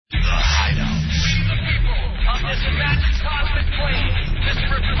vast cosmic plane, this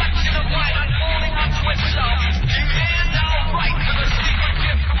reflection of light unfolding onto itself, you stand now right to the secret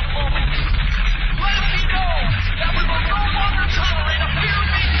gift of the moment. Let it be known that we will no longer tolerate a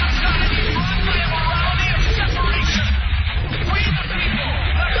fear-based society run by a morality of separation. We the people,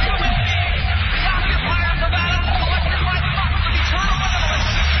 the human beings, the occupiers of atoms selected by thoughts of eternal benevolence,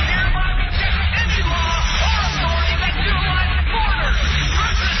 hereby reject any law or authority that utilizes borders,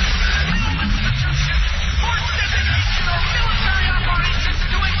 versus government censorship, forced designation, or military operations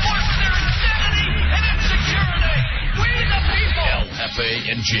to enforce their insanity and insecurity. We the people.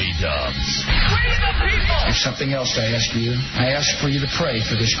 LFA and J-Dubs. We the people. There's something else I ask you. I ask for you to pray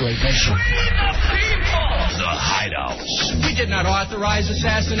for this great nation. We the people. The Hideouts. We did not authorize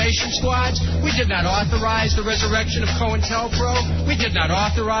assassination squads. We did not authorize the resurrection of COINTELPRO. We did not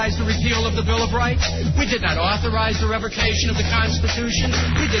authorize the repeal of the Bill of Rights. We did not authorize the revocation of the Constitution.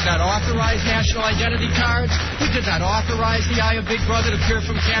 We did not authorize national identity cards. We did not authorize the eye of Big Brother to peer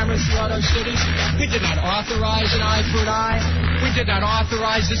from cameras throughout our cities. We did not authorize an eye for an eye. We did not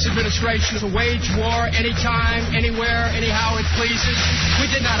authorize this administration to wage war anytime, anywhere, anyhow it pleases. We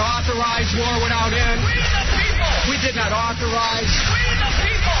did not authorize war without end. We the people. We did not authorize. We the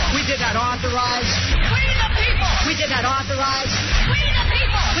people. We did not authorize. We the people. We did not authorize. We the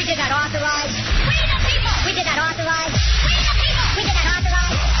people. We did not authorize. We the people. We did not authorize. We the people. We did not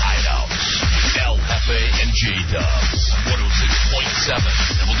authorize. The Hideouts. LFA and J-Dubs.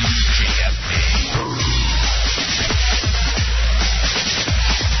 106.7 WJFK.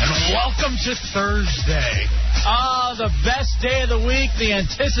 And welcome to Thursday. The best day of the week. The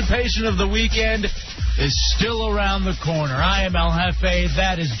anticipation of the weekend is still around the corner. I am El Jefe.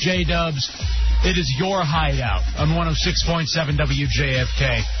 That is J-Dubs. It is your Hideout on 106.7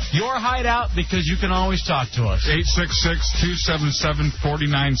 WJFK. Your Hideout because you can always talk to us.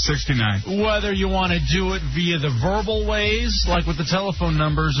 866-277-4969. Whether you want to do it via the verbal ways, like with the telephone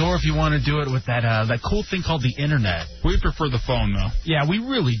numbers, or if you want to do it with that cool thing called the Internet. We prefer the phone, though. Yeah, we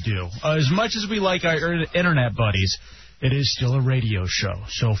really do. As much as we like our Internet buddies, it is still a radio show.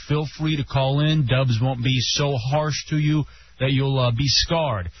 So feel free to call in. Dubs won't be so harsh to you that you'll be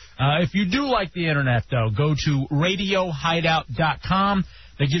scarred. If you do like the Internet, though, go to radiohideout.com.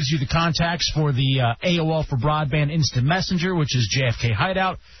 That gives you the contacts for the AOL for Broadband Instant Messenger, which is JFK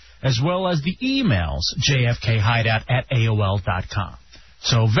Hideout, as well as the emails, jfkhideout@aol.com.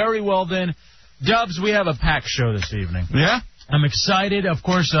 So very well then. Dubs, we have a packed show this evening. Yeah? I'm excited. Of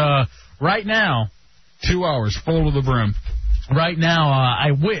course, right now... 2 hours, full to the brim. Right now, I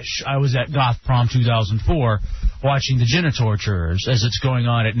wish I was at Goth Prom 2004 watching the Genitorturers as it's going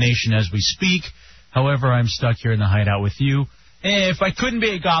on at Nation as we speak. However, I'm stuck here in the Hideout with you. If I couldn't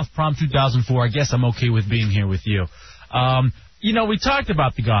be at Goth Prom 2004, I guess I'm okay with being here with you. You know, we talked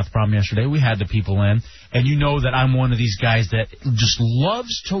about the Goth Prom yesterday. We had the people in. And you know that I'm one of these guys that just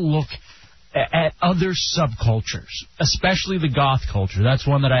loves to look at other subcultures, especially the goth culture. That's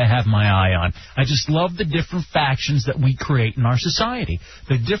one that I have my eye on. I just love the different factions that we create in our society,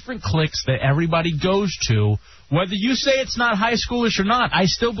 the different cliques that everybody goes to. Whether you say it's not high schoolish or not, I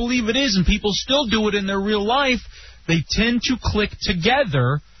still believe it is, and people still do it in their real life. They tend to click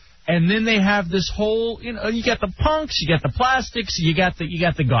together, and then they have this whole, you know, you got the punks, you got the plastics, you got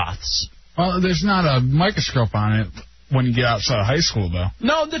the goths. Well, there's not a microscope on it when you get outside of high school, though.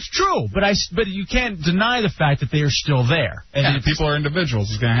 No, that's true, but you can't deny the fact that they are still there. And people are individuals.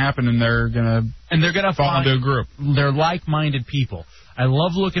 It's going to happen, and they're going to fall into a group. They're like-minded people. I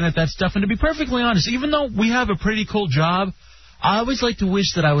love looking at that stuff, and to be perfectly honest, even though we have a pretty cool job, I always like to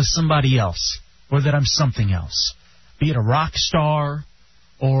wish that I was somebody else, or that I'm something else. Be it a rock star,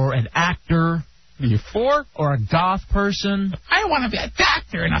 or an actor, or a goth person. I want to be a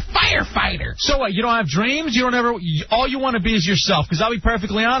doctor and a firefighter. So what, you don't have dreams? You don't ever... All you want to be is yourself, because I'll be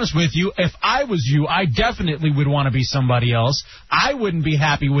perfectly honest with you. If I was you, I definitely would want to be somebody else. I wouldn't be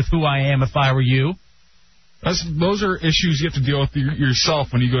happy with who I am if I were you. Those are issues you have to deal with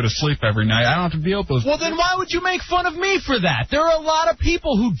yourself when you go to sleep every night. I don't have to deal with those. Well, then why would you make fun of me for that? There are a lot of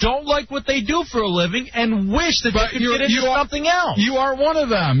people who don't like what they do for a living and wish that they could get into something else. You are one of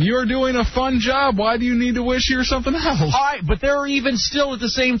them. You're doing a fun job. Why do you need to wish you're something else? All right, but there are even still, at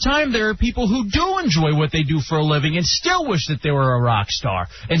the same time, there are people who do enjoy what they do for a living and still wish that they were a rock star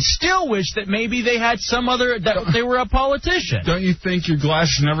and still wish that maybe they had some other, that they were a politician. Don't you think your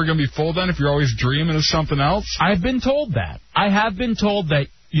glass is never going to be full then if you're always dreaming of something else? I've been told that. I have been told that,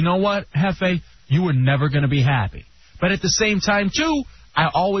 you know what, Hefe, you were never going to be happy. But at the same time, too, I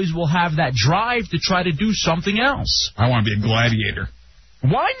always will have that drive to try to do something else. I want to be a gladiator.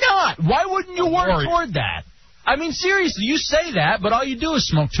 Why not? Why wouldn't you work toward that? I mean, seriously, you say that, but all you do is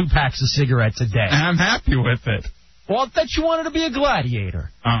smoke 2 packs of cigarettes a day. And I'm happy with it. Well, I thought you wanted to be a gladiator.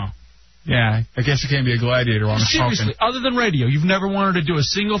 Oh. Yeah, I guess you can't be a gladiator while I'm Seriously, smoking. other than radio, you've never wanted to do a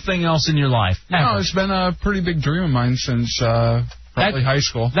single thing else in your life? Ever. No, it's been a pretty big dream of mine since probably high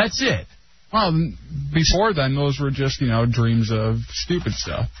school. That's it. Well, before then, those were just, dreams of stupid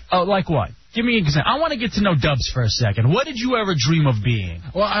stuff. Oh, like what? Give me an example. I want to get to know Dubs for a second. What did you ever dream of being?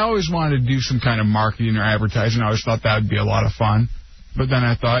 Well, I always wanted to do some kind of marketing or advertising. I always thought that would be a lot of fun. But then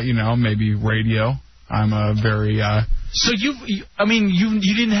I thought, maybe radio. I'm a very... So you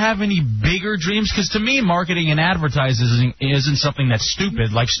didn't have any bigger dreams? Because to me, marketing and advertising isn't something that's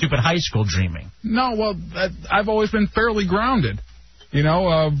stupid, like stupid high school dreaming. No, well, I've always been fairly grounded.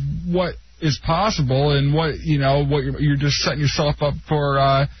 What is possible and what you're just setting yourself up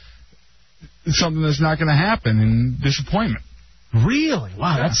for something that's not going to happen and disappointment. Really?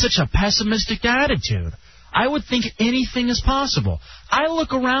 Wow, Yeah. That's such a pessimistic attitude. I would think anything is possible. I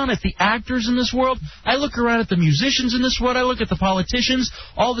look around at the actors in this world. I look around at the musicians in this world. I look at the politicians,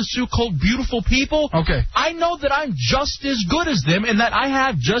 all the so-called beautiful people. Okay. I know that I'm just as good as them and that I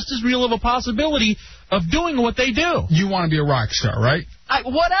have just as real of a possibility of doing what they do. You want to be a rock star, right?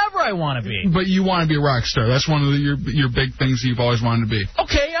 Whatever I want to be. But you want to be a rock star. That's one of your big things that you've always wanted to be.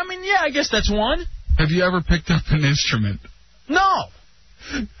 Okay, I guess that's one. Have you ever picked up an instrument? No.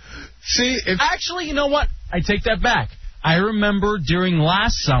 See, Actually, you know what? I take that back. I remember during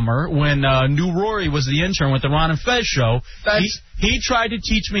last summer when New Rory was the intern with the Ron and Fez show, he tried to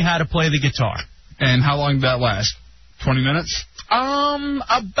teach me how to play the guitar. And how long did that last? 20 minutes?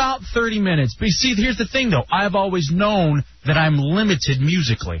 About 30 minutes. But see, here's the thing, though. I've always known that I'm limited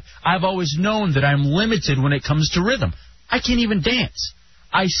musically. I've always known that I'm limited when it comes to rhythm. I can't even dance.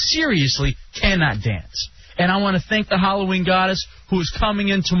 I seriously cannot dance. And I want to thank the Halloween goddess who is coming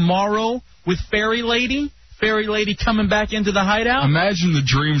in tomorrow with Fairy Lady. Fairy Lady coming back into the Hideout. Imagine the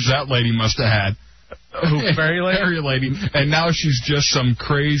dreams that lady must have had. Who, Fairy Lady? Fairy Lady. And now she's just some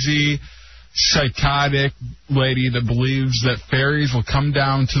crazy, psychotic lady that believes that fairies will come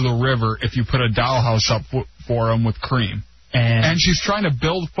down to the river if you put a dollhouse up for them with cream. And she's trying to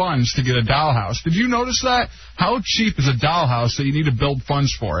build funds to get a dollhouse. Did you notice that? How cheap is a dollhouse that you need to build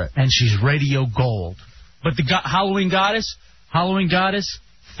funds for it? And she's radio gold. But the Halloween goddess,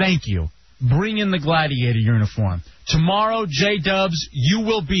 thank you. Bring in the gladiator uniform. Tomorrow, J-Dubs, you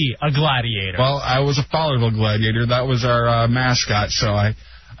will be a gladiator. Well, I was a Fowlerville gladiator. That was our mascot, so I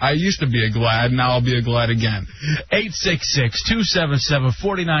used to be a glad, now I'll be a glad again.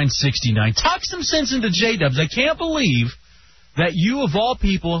 866-277-4969. Talk some sense into J-Dubs. I can't believe that you, of all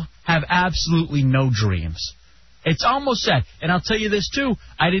people, have absolutely no dreams. It's almost sad. And I'll tell you this, too.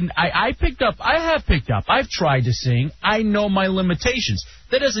 I have picked up. I've tried to sing. I know my limitations.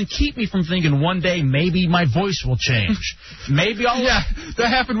 That doesn't keep me from thinking one day maybe my voice will change. Maybe Yeah, that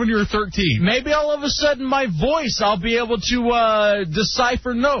happened when you were 13. Maybe all of a sudden my voice, I'll be able to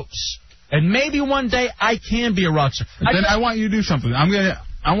decipher notes. And maybe one day I can be a rock star. Then I want you to do something. I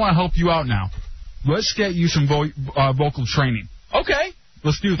want to help you out now. Let's get you some vocal training. Okay.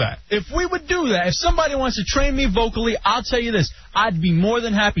 Let's do that. If we would do that, if somebody wants to train me vocally, I'll tell you this, I'd be more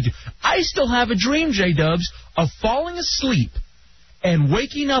than happy to. I still have a dream, J-Dubs, of falling asleep and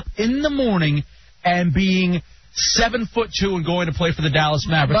waking up in the morning and being 7'2" and going to play for the Dallas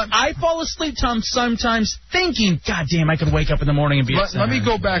Mavericks. But I fall asleep sometimes thinking, God damn, I could wake up in the morning and be. Let me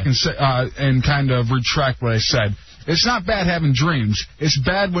go back and say, and kind of retract what I said. It's not bad having dreams. It's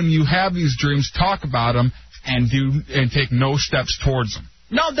bad when you have these dreams, talk about them, and take no steps towards them.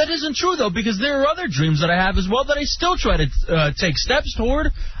 No, that isn't true, though, because there are other dreams that I have as well that I still try to take steps toward.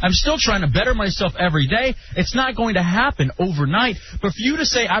 I'm still trying to better myself every day. It's not going to happen overnight. But for you to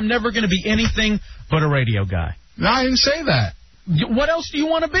say I'm never going to be anything but a radio guy. No, I didn't say that. What else do you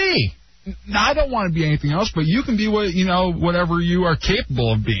want to be? No, I don't want to be anything else, but you can be whatever you are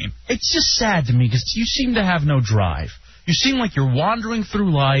capable of being. It's just sad to me because you seem to have no drive. You seem like you're wandering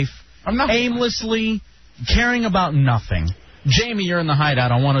through life aimlessly, caring about nothing. Jamie, you're in the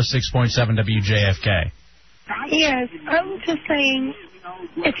Hideout on 106.7 WJFK. Yes, I was just saying,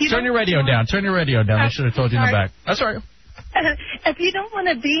 if you Turn your radio down. Turn your radio down. I should have told you in the back. That's all right. If you don't want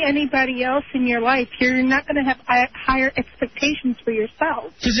to be anybody else in your life, you're not going to have higher expectations for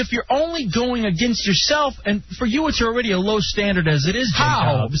yourself. Because if you're only going against yourself, and for you it's already a low standard as it is,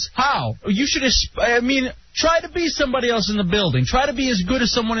 J-Dubs. How? You should, try to be somebody else in the building. Try to be as good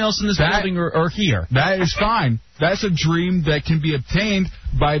as someone else in this building or here. That is fine. That's a dream that can be obtained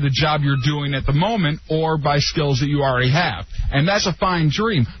by the job you're doing at the moment or by skills that you already have. And that's a fine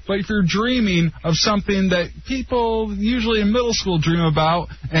dream. But if you're dreaming of something that people usually in middle school dream about,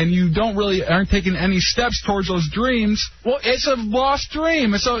 and you aren't taking any steps towards those dreams, well, it's a lost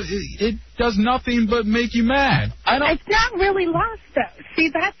dream. It does nothing but make you mad. It's not really lost, though. See,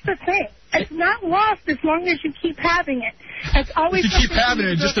 that's the thing. It's not lost as long as you keep having it. It's always if you keep having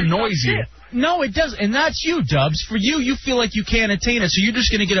it, it just annoys you. No, it doesn't. And that's you, Dubs. For you feel like you can't attain it, so you're just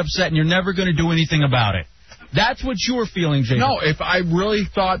going to get upset and you're never going to do anything about it. That's what you're feeling, Jay. No, if I really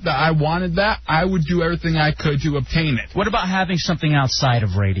thought that I wanted that, I would do everything I could to obtain it. What about having something outside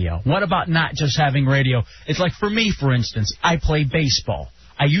of radio? What about not just having radio? It's like for me, for instance, I play baseball.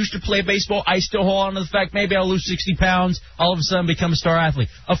 I used to play baseball. I still hold on to the fact maybe I'll lose 60 pounds, all of a sudden become a star athlete.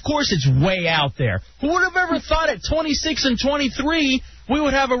 Of course, it's way out there. Who would have ever thought at 26 and 23 we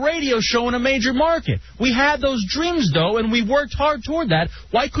would have a radio show in a major market? We had those dreams, though, and we worked hard toward that.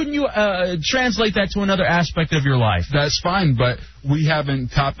 Why couldn't you translate that to another aspect of your life? That's fine, but we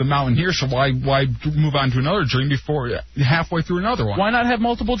haven't topped the mountain here, so why move on to another dream before halfway through another one? Why not have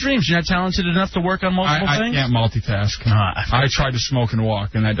multiple dreams? You're not talented enough to work on multiple things? I can't multitask. I try to smoke and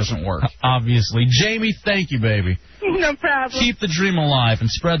walk, and that doesn't work. Obviously. Jamie, thank you, baby. No problem. Keep the dream alive and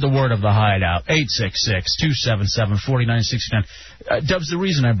spread the word of the Hideout. 866-277-4969. Dubs, the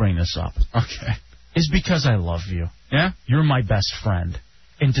reason I bring this up is because I love you. Yeah? You're my best friend.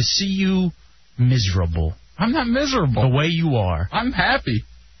 And to see you miserable. I'm not miserable. The way you are. I'm happy.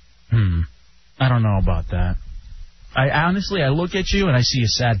 I don't know about that. I look at you and I see a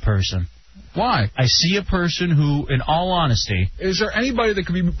sad person. Why? I see a person who, in all honesty... Is there anybody that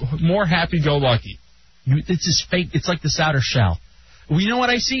could be more happy-go-lucky? It's just fake. It's like this outer shell. Well, you know what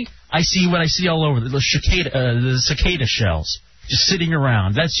I see? I see what I see all over. The cicada shells just sitting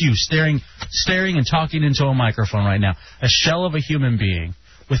around. That's you, staring and talking into a microphone right now. A shell of a human being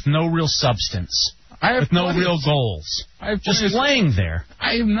with no real substance. With no real goals. Just laying there.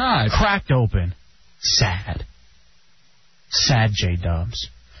 I am not. Cracked open. Sad. Sad J-Dubs.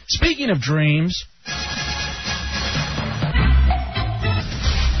 Speaking of dreams,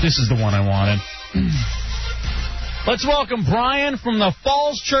 this is the one I wanted. Let's welcome Brian from the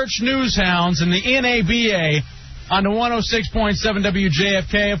Falls Church Newshounds in the NABA on the 106.7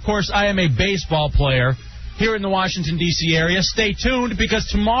 WJFK. Of course, I am a baseball player here in the Washington, D.C. area. Stay tuned, because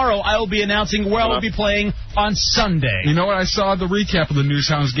tomorrow I will be announcing where I will be playing on Sunday. You know what? I saw the recap of the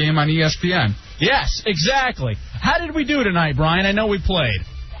Newshounds game on ESPN. Yes, exactly. How did we do tonight, Brian? I know we played.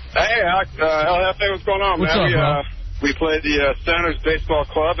 Hey, LFA, what's going on, what's man? Up, bro? We played the Senators Baseball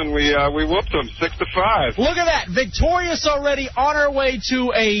Club, and we whooped them 6-5. Look at that. Victorious already, on our way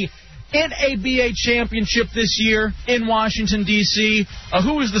to a NABA championship this year in Washington, D.C.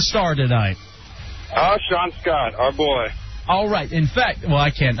 Who is the star tonight? Sean Scott, our boy. All right. In fact, well,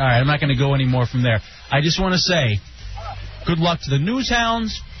 I can't. All right, I'm not going to go any more from there. I just want to say good luck to the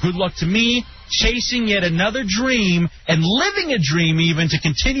Newshounds. Good luck to me, chasing yet another dream and living a dream even to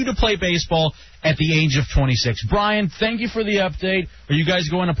continue to play baseball at the age of 26. Brian, thank you for the update. Are you guys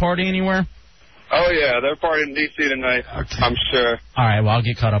going to party anywhere? Oh, yeah, they're partying in D.C. tonight, I'm sure. All right, well, I'll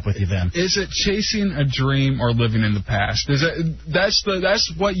get caught up with you then. Is it chasing a dream or living in the past? That's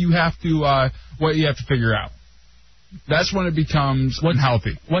what you have to figure out. That's when it becomes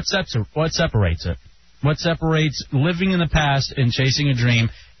unhealthy. What separates it? What separates living in the past and chasing a dream,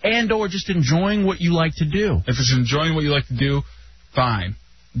 and or just enjoying what you like to do? If it's enjoying what you like to do, fine.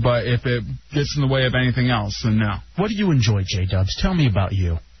 But if it gets in the way of anything else, then no. What do you enjoy, J-Dubs? Tell me about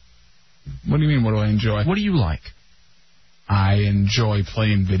you. What do you mean, what do I enjoy? What do you like? I enjoy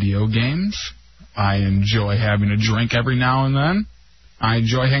playing video games. I enjoy having a drink every now and then. I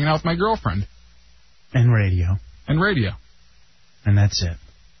enjoy hanging out with my girlfriend. And radio. And radio. And that's it.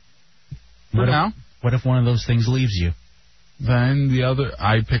 For now. What if one of those things leaves you? Then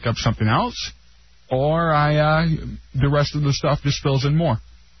I pick up something else, or the rest of the stuff just fills in more.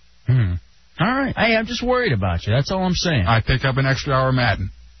 All right. Hey, I'm just worried about you. That's all I'm saying. I pick up an extra hour of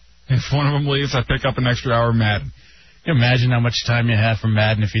Madden. If one of them leaves, I pick up an extra hour of Madden. Can you imagine how much time you had for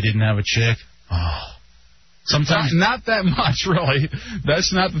Madden if you didn't have a chick? Oh. Sometimes not that much, really.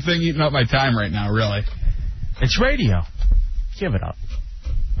 That's not the thing eating up my time right now, really. It's radio. Give it up.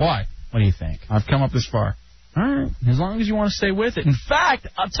 Why? What do you think? I've come up this far. All right. As long as you want to stay with it. In fact,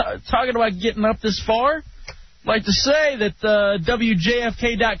 talking about getting up this far, I'd like to say that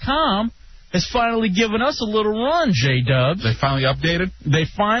WJFK.com has finally given us a little run, J-Dubs. They finally updated?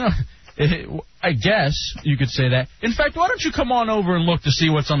 I guess you could say that. In fact, why don't you come on over and look to see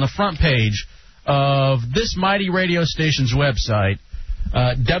what's on the front page of this mighty radio station's website,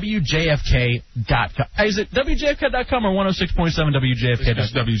 WJFK.com. Is it WJFK.com or 106.7 WJFK.com?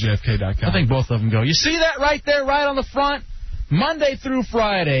 It's WJFK.com. I think both of them go. You see that right there, right on the front? Monday through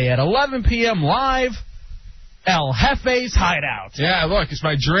Friday at 11 p.m. live. El Jefe's Hideout. Yeah, look, it's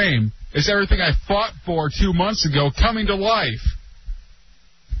my dream. It's everything I fought for 2 months ago coming to life.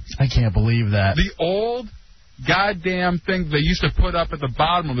 I can't believe that. The old goddamn thing they used to put up at the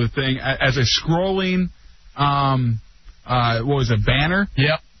bottom of the thing as a scrolling, banner?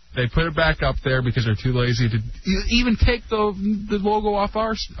 Yep. They put it back up there because they're too lazy to even take the logo off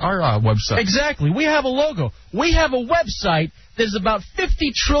our website. Exactly. We have a logo. We have a website that is about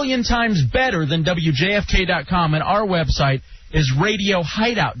 50 trillion times better than WJFK.com, and our website is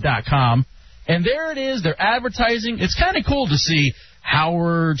RadioHideout.com. And there it is. They're advertising. It's kind of cool to see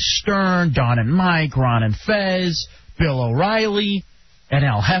Howard Stern, Don and Mike, Ron and Fez, Bill O'Reilly, and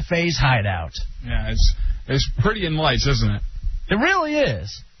El Jefe's Hideout. Yeah, it's pretty in lights, isn't it? It really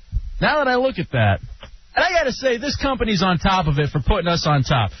is. Now that I look at that, and I got to say, this company's on top of it for putting us on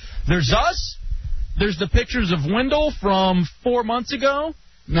top. There's us. There's the pictures of Wendell from 4 months ago.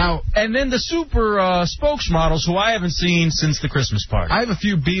 Now, and then the super spokesmodels who I haven't seen since the Christmas party. I have a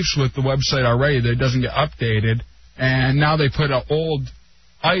few beefs with the website already that it doesn't get updated, and now they put an old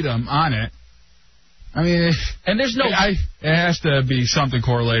item on it. I mean, and there's no. It has to be something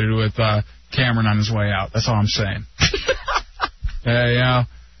correlated with Cameron on his way out. That's all I'm saying.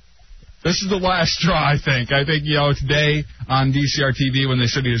 This is the last straw, I think. I think, today on DCR TV when they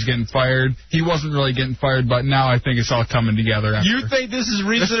said he was getting fired, he wasn't really getting fired, but now I think it's all coming together. You think this is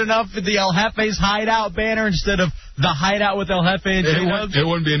reason enough for the El Jefe's Hideout banner instead of the Hideout with El Jefe and J-Dubs? It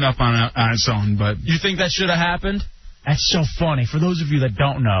wouldn't be enough on its own, but... You think that should have happened? That's so funny. For those of you that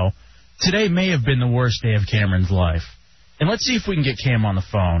don't know, today may have been the worst day of Cameron's life. And let's see if we can get Cam on the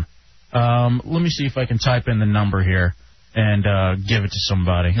phone. Let me see if I can type in the number here and give it to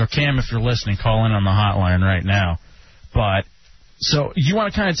somebody. Or Cam, if you're listening, call in on the hotline right now. But, so, you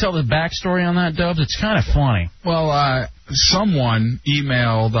want to kind of tell the backstory on that, Dubs? It's kind of funny. Well, someone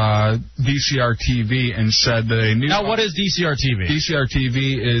emailed DCR TV and said that they knew... Now, what is DCR TV? DCR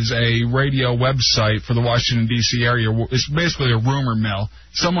TV is a radio website for the Washington, D.C. area. It's basically a rumor mill.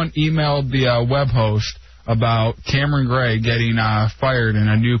 Someone emailed the web host about Cameron Gray getting fired and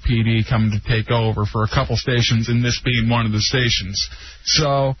a new PD coming to take over for a couple stations, and this being one of the stations.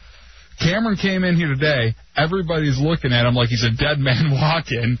 So Cameron came in here today. Everybody's looking at him like he's a dead man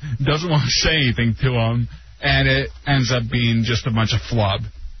walking, doesn't want to say anything to him, and it ends up being just a bunch of flub.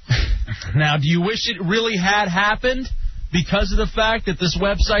 Now, do you wish it really had happened because of the fact that this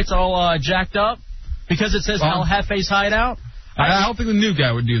website's all jacked up? Because it says El Jefe's Hideout? I don't think the new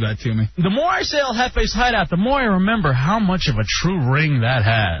guy would do that to me. The more I say El Jefe's Hideout, the more I remember how much of a true ring that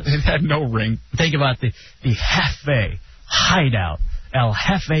has. It had no ring. Think about the Jefe Hideout. El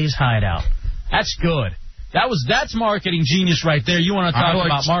Jefe's Hideout. That's good. That's marketing genius right there. You want to talk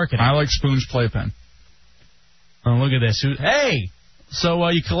about marketing. I like Spoon's playpen. Oh, look at this. Hey, so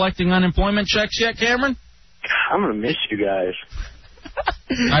you collecting unemployment checks yet, Cameron? I'm going to miss you guys.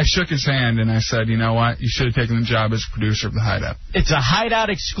 I shook his hand and I said, you know what? You should have taken the job as producer of the Hideout. It's a Hideout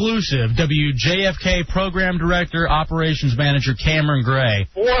exclusive. WJFK Program Director, Operations Manager Cameron Gray.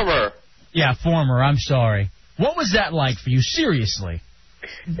 Former. Yeah, former. I'm sorry. What was that like for you? Seriously.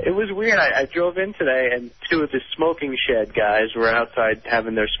 It was weird. I drove in today and two of the smoking shed guys were outside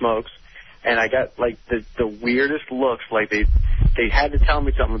having their smokes, and I got like the weirdest looks. Like they had to tell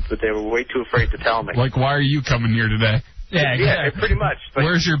me something, but they were way too afraid to tell me. Like, why are you coming here today? Yeah, exactly. Pretty much. Like,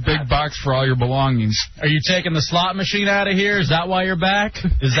 where's your big box for all your belongings? Are you taking the slot machine out of here? Is that why you're back?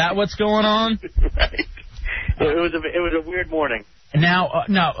 Is that what's going on? Right. It was a weird morning. Now,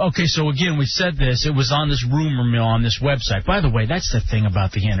 okay, so again, we said this. It was on this rumor mill on this website. By the way, that's the thing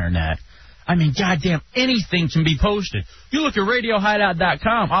about the Internet. I mean, goddamn, anything can be posted. You look at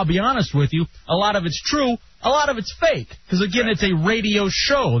RadioHideout.com, I'll be honest with you, a lot of it's true, a lot of it's fake. Because, again, it's a radio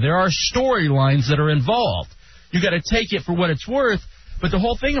show. There are storylines that are involved. You got to take it for what it's worth. But the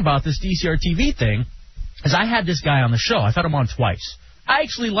whole thing about this DCR TV thing is I had this guy on the show. I've had him on twice. I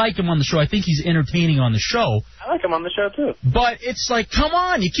actually like him on the show. I think he's entertaining on the show. I like him on the show, too. But it's like, come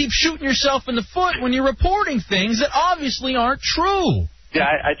on, you keep shooting yourself in the foot when you're reporting things that obviously aren't true. Yeah,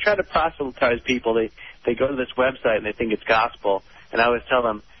 I try to proselytize people. They go to this website and they think it's gospel. And I always tell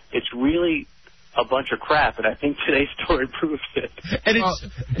them, it's really a bunch of crap, and I think today's story proves it. And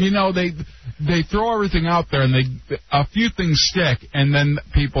it's, they throw everything out there, and a few things stick, and then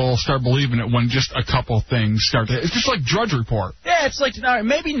people start believing it when just a couple things start to. It's just like Drudge Report. Yeah, it's like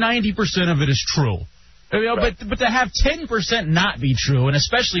maybe 90% of it is true. Right. But to have 10% not be true, and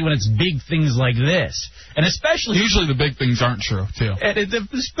especially when it's big things like this, and especially usually the big things aren't true too. And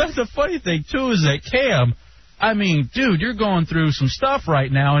the funny thing too is that Cam, I mean, dude, you're going through some stuff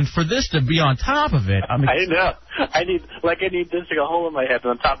right now, and for this to be on top of it, I mean... I know. I need this to go hole in my head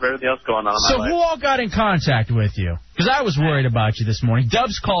on top of everything else going on in my life. So who all got in contact with you? Because I was worried about you this morning.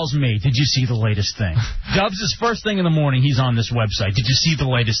 Dubs calls me. Did you see the latest thing? Dubs is first thing in the morning. He's on this website. Did you see the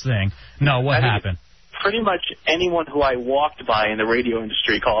latest thing? No, what happened? Pretty much anyone who I walked by in the radio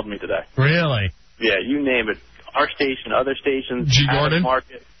industry called me today. Really? Yeah, you name it. Our station, other stations. G. Gordon?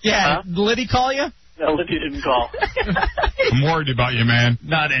 Market. Yeah, did Liddy call you? No, Liddy didn't call. I'm worried about you, man.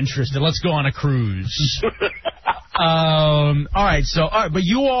 Not interested. Let's go on a cruise. All right, but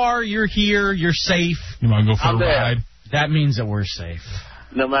you're here, you're safe. You want to go for a ride? That means that we're safe.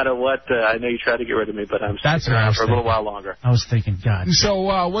 No matter what, I know you tried to get rid of me, but I'm sticking around for a little while longer. I was thinking, God.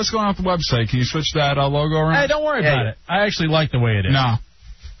 So what's going on with the website? Can you switch that logo around? Hey, don't worry about it. I actually like the way it is. No.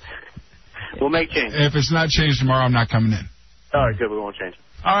 We'll make changes. If it's not changed tomorrow, I'm not coming in. All right, good. We won't change it.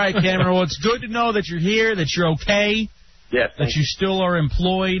 All right, Cameron. Well, it's good to know that you're here, that you're okay. Yes. That you still are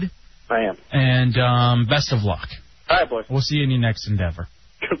employed. I am. And best of luck. All right, boys. We'll see you in your next endeavor.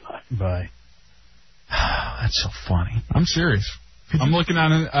 Goodbye. Bye. That's so funny. I'm serious. I'm looking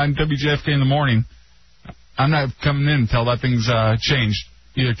on WJFK in the morning. I'm not coming in until that thing's changed.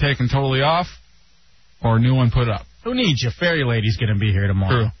 Either taken totally off or a new one put up. Who needs you? Fairy Lady's going to be here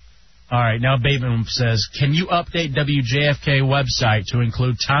tomorrow. True. All right, now Bateman says, can you update WJFK website to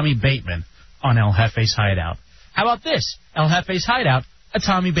include Tommy Bateman on El Jefe's Hideout? How about this? El Jefe's Hideout, a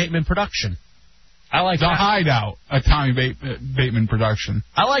Tommy Bateman production. I like The that. Hideout, a Tommy Bateman production.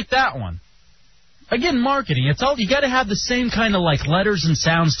 I like that one. Again, marketing. It's all you got to have the same kind of like letters and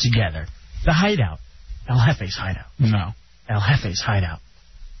sounds together. The Hideout, El Jefe's Hideout. No. El Jefe's Hideout.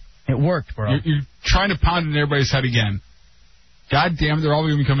 It worked, bro. You're trying to pound it in everybody's head again. God damn it, they're all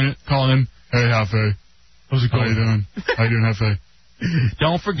going to be calling in. Hey, Jefe. How's it going? How you doing? How you doing, Jefe?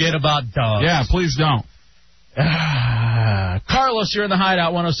 Don't forget about dogs. Yeah, please don't. Carlos, you're in the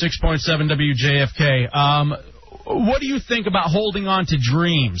Hideout, 106.7 WJFK. What do you think about holding on to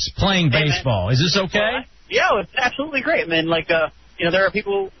dreams, playing baseball? Is this okay? Yeah, it's absolutely great, man. Like, there are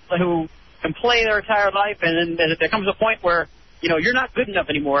people who can play their entire life, and then there comes a point where, you're not good enough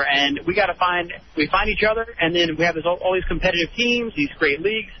anymore, and we find each other, and then we have all these competitive teams, these great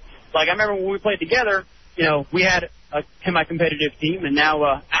leagues. Like, I remember when we played together, we had a semi-competitive team, and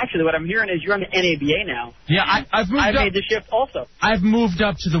now, actually, what I'm hearing is you're on the NABA now. Yeah, I've moved up. I made the shift also. I've moved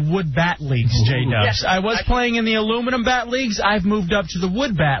up to the wood bat leagues, J-Dubs. Yes, I was playing in the aluminum bat leagues. I've moved up to the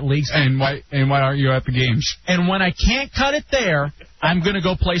wood bat leagues. And why aren't you at the games? And when I can't cut it there, I'm going to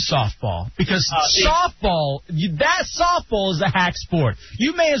go play softball. Because softball is a hack sport.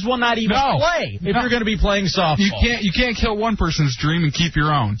 You may as well not even play if you're going to be playing softball. You can't kill one person's dream and keep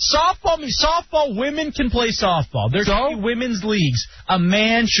your own. Softball, women can play softball. There's women's leagues. A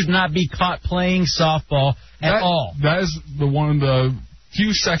man should not be caught playing softball at all. That is one of the few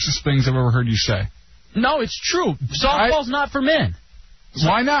sexist things I've ever heard you say. No, it's true. Softball's not for men.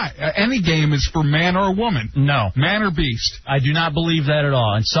 Why not? Any game is for man or woman. No. Man or beast. I do not believe that at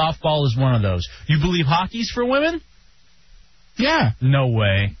all, and softball is one of those. You believe hockey's for women? Yeah. No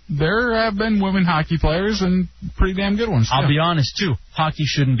way. There have been women hockey players and pretty damn good ones. I'll be honest, too. Hockey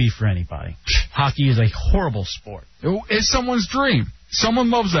shouldn't be for anybody. Hockey is a horrible sport. It's someone's dream. Someone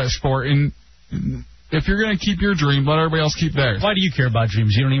loves that sport, and if you're going to keep your dream, let everybody else keep theirs. Why do you care about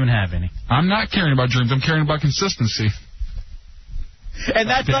dreams? You don't even have any. I'm not caring about dreams. I'm caring about consistency. And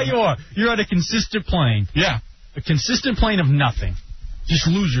that's how you are. You're on a consistent plane. Yeah. A consistent plane of nothing. Just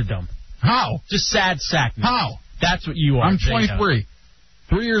loserdom. How? Just sad sackness. How? That's what you are. I'm 23.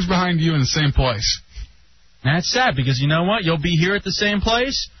 3 years behind you in the same place. That's sad because you know what? You'll be here at the same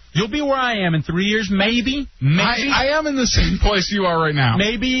place. You'll be where I am in 3 years, maybe. I am in the same place you are right now.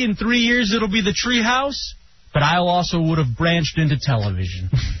 Maybe in 3 years it'll be the treehouse, but I also would have branched into television.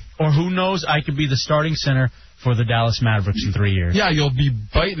 Or who knows, I could be the starting center for the Dallas Mavericks in 3 years. Yeah, you'll be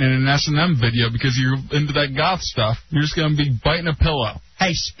biting in an S&M video because you're into that goth stuff. You're just going to be biting a pillow.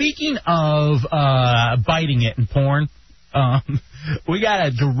 Hey, speaking of biting it in porn, we got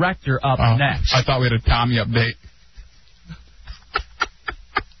a director up next. I thought we had a Tommy update.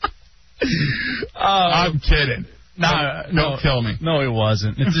 I'm kidding. Don't kill me. No, it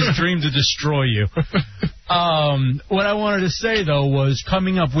wasn't. It's his dream to destroy you. What I wanted to say, though, was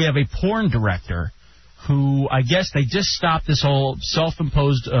coming up, we have a porn director who I guess they just stopped this whole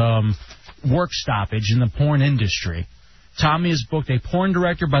self-imposed work stoppage in the porn industry. Tommy has booked a porn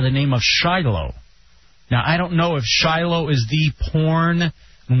director by the name of Shiloh. Now, I don't know if Shiloh is the porn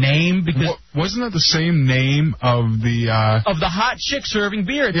name because wasn't it the same name of the hot chick serving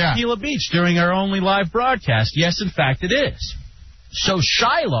beer at Tequila Beach during our only live broadcast? Yes, in fact, it is. So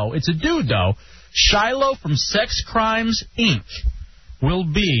Shiloh, it's a dude though. Shiloh from Sex Crimes Inc. will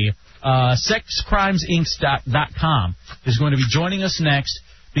be, sexcrimesinc.com is going to be joining us next,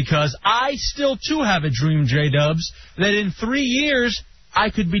 because I still, too, have a dream, J-Dubs, that in 3 years I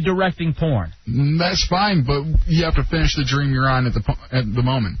could be directing porn. That's fine, but you have to finish the dream you're on at the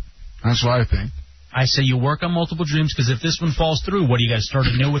moment. That's what I think. I say you work on multiple dreams, because if this one falls through, what, do you got to start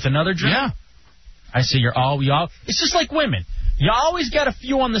anew with another dream? Yeah. I say it's just like women. You always got a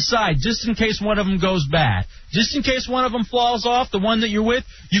few on the side, just in case one of them goes bad. Just in case one of them falls off, the one that you're with,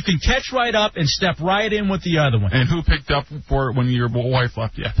 you can catch right up and step right in with the other one. And who picked up for it when your wife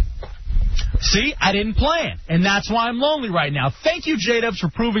left you? See, I didn't plan, and that's why I'm lonely right now. Thank you, J-Dubs, for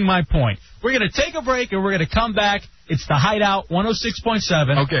proving my point. We're going to take a break, and we're going to come back. It's the Hideout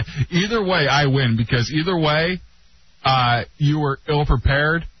 106.7. Okay, either way, I win, because either way, you were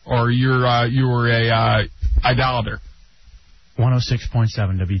ill-prepared or you were a idolater. 106.7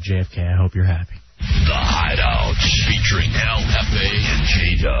 WJFK. I hope you're happy. The Hideout, featuring LFA and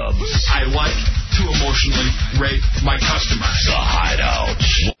J-Dubs. I like to emotionally rape my customers. The Hideout.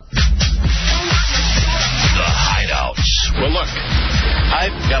 The Hideout. Well, look,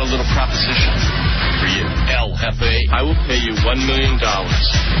 I've got a little proposition for you. LFA. I will pay you $1 million to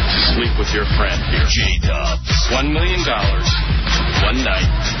sleep with your friend here. J-Dubs. $1 million, one night,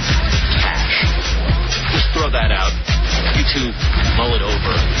 cash. Just throw that out. You two mull it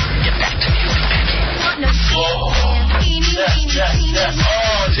over. Get back to me when I'm back here.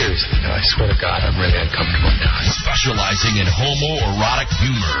 Seriously, no, I swear to God, I'm really uncomfortable now. Specializing in homoerotic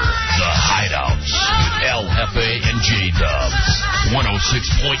humor. The Hideout. With LFA and J-Dubs.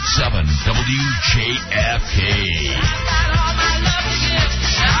 106.7 WJFK.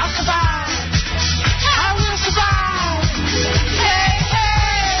 I'll survive. I will survive. Hey,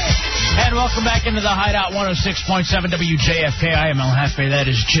 hey. And welcome back into the Hideout 106.7 WJFK. I am El Jefe. That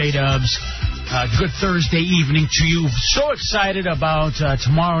is J-Dubs. Good Thursday evening to you. So excited about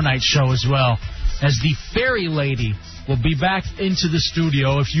tomorrow night's show as well, as the Fairy Lady will be back into the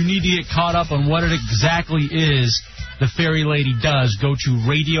studio. If you need to get caught up on what it exactly is the Fairy Lady does, go to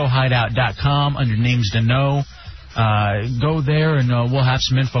radiohideout.com under Names to Know. Go there, and we'll have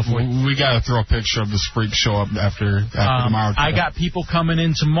some info for you. We got to throw a picture of this freak show up after tomorrow. I got people coming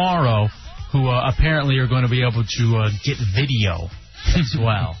in tomorrow who apparently are going to be able to get video as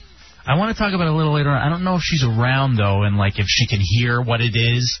well. I want to talk about it a little later on. I don't know if she's around, though, and like if she can hear what it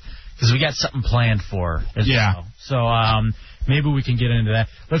is, because we got something planned for her as well. So maybe we can get into that.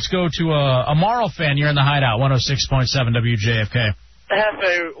 Let's go to a Morrow fan here in the Hideout, 106.7 WJFK.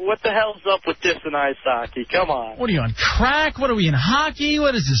 Hefe, what the hell's up with this in ice hockey? Come on. What are you on crack? What are we in hockey?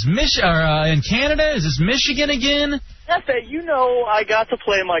 What is this? In Canada? Is this Michigan again? Hefe, you know I got to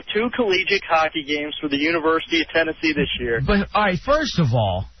play my 2 collegiate hockey games for the University of Tennessee this year. But all right, first of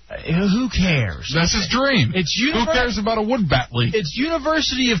all, who cares? That's his dream. Who cares about a wood bat league? It's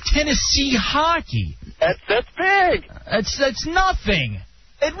University of Tennessee hockey. That's big. That's nothing.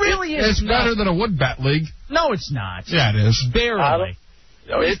 It really is. It's better than a wood bat league. No, it's not. Yeah, it is. Barely.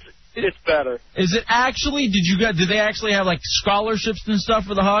 It's better. Is it actually? Did they actually have like scholarships and stuff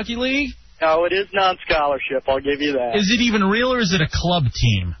for the hockey league? No, it is non-scholarship. I'll give you that. Is it even real, or is it a club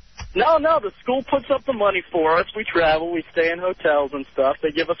team? No, the school puts up the money for us. We travel, we stay in hotels and stuff.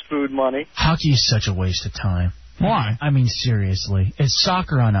 They give us food money. Hockey is such a waste of time. Why? I mean, seriously. It's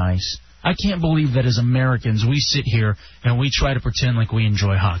soccer on ice. I can't believe that as Americans we sit here and we try to pretend like we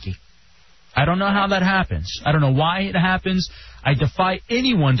enjoy hockey. I don't know how that happens. I don't know why it happens. I defy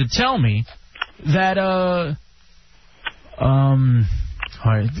anyone to tell me that, all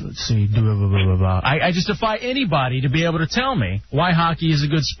right, let's see. I just defy anybody to be able to tell me why hockey is a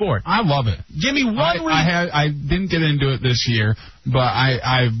good sport. I love it. Give me one reason. I didn't get into it this year, but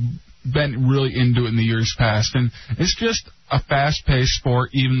I've been really into it in the years past. And it's just a fast-paced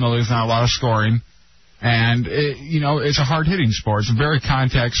sport, even though there's not a lot of scoring. And, it's a hard-hitting sport. It's a very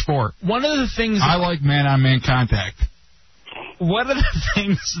contact sport. One of the things... I like man-on-man contact. One of the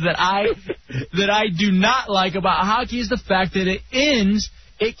things that I do not like about hockey is the fact that it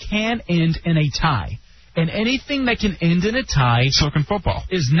can end in a tie. And anything that can end in a tie... So can football.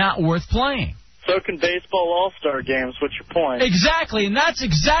 ...is not worth playing. So can baseball all-star games. What's your point? Exactly, and that's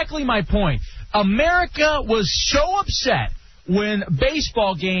exactly my point. America was so upset when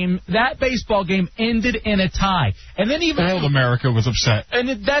that baseball game ended in a tie. And then even all America was upset.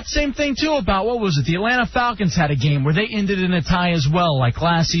 And that same thing, too, about, what was it? The Atlanta Falcons had a game where they ended in a tie as well, like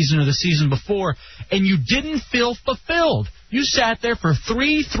last season or the season before, and you didn't feel fulfilled. You sat there for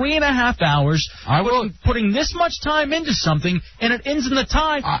 3.5 hours, putting this much time into something, and it ends in the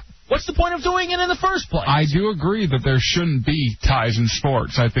tie. what's the point of doing it in the first place? I do agree that there shouldn't be ties in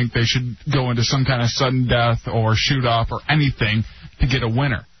sports. I think they should go into some kind of sudden death or shoot-off or anything to get a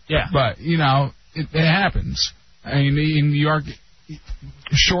winner. Yeah. But, it happens. I mean, you are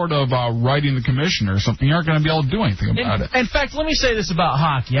short of writing the commissioner or something, you aren't going to be able to do anything about it. In fact, let me say this about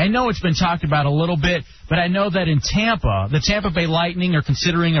hockey. I know it's been talked about a little bit, but I know that in Tampa, the Tampa Bay Lightning are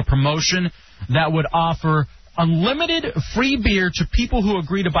considering a promotion that would offer unlimited free beer to people who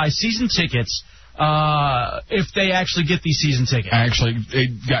agree to buy season tickets if they actually get these season tickets. Actually,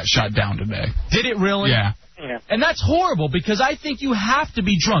 it got shot down today. Did it really? Yeah. And that's horrible because I think you have to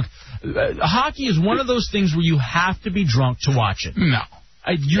be drunk. Hockey is one of those things where you have to be drunk to watch it. No.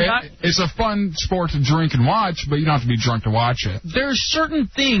 It's a fun sport to drink and watch, but you don't have to be drunk to watch it. There's certain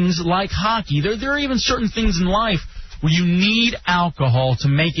things like hockey. There are even certain things in life where you need alcohol to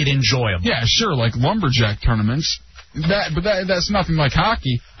make it enjoyable. Yeah, sure, like lumberjack tournaments. That's nothing like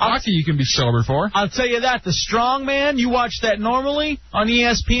hockey. Hockey you can be sober for. I'll tell you that. The strongman, you watch that normally on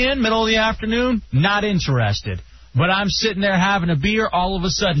ESPN, middle of the afternoon, not interested. But I'm sitting there having a beer, all of a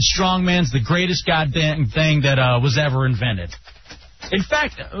sudden strongman's the greatest goddamn thing that was ever invented. In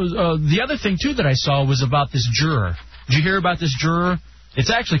fact, the other thing, too, that I saw was about this juror. Did you hear about this juror?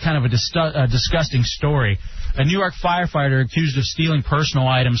 It's actually kind of a disgusting story. A New York firefighter accused of stealing personal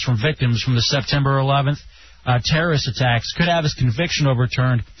items from victims from the September 11th terrorist attacks could have his conviction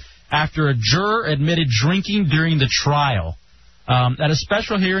overturned after a juror admitted drinking during the trial. At a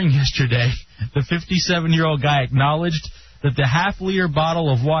special hearing yesterday, the 57-year-old guy acknowledged that the half-liter bottle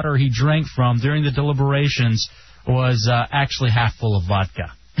of water he drank from during the deliberations was actually half full of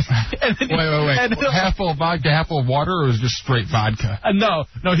vodka. Wait. Half full of vodka, half full of water, or was it just straight vodka? No,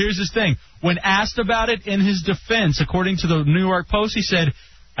 here's his thing. When asked about it in his defense, according to the New York Post, he said,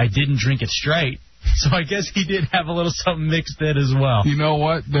 I didn't drink it straight. So I guess he did have a little something mixed in as well. You know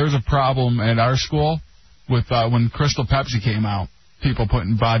what? There's a problem at our school with when Crystal Pepsi came out, people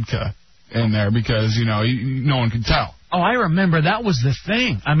putting vodka in there because, no one could tell. Oh, I remember. That was the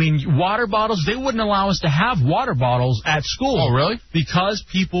thing. I mean, water bottles, they wouldn't allow us to have water bottles at school. Oh, really? Because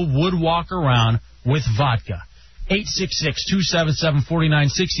people would walk around with vodka.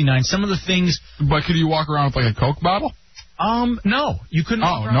 866-277-4969. Some of the things... But could you walk around with, like, a Coke bottle? No. You couldn't...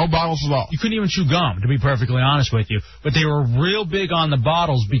 Oh, no bottles at all. You couldn't even chew gum, to be perfectly honest with you. But they were real big on the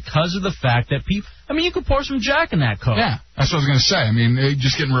bottles because of the fact that people... I mean, you could pour some Jack in that Coke. Yeah, that's what I was going to say. I mean,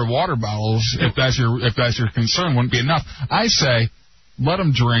 just getting rid of water bottles, if that's your concern, wouldn't be enough. I say, let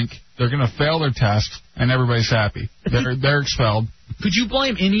them drink. They're going to fail their test, and everybody's happy. They're expelled. Could you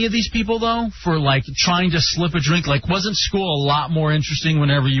blame any of these people, though, for, like, trying to slip a drink? Like, wasn't school a lot more interesting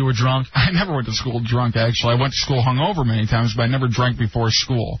whenever you were drunk? I never went to school drunk, actually. I went to school hungover many times, but I never drank before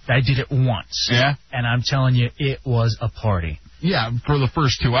school. I did it once. Yeah? And I'm telling you, it was a party. Yeah, for the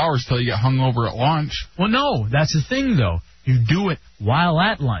first 2 hours till you get hungover at lunch. Well, no, that's the thing, though. You do it while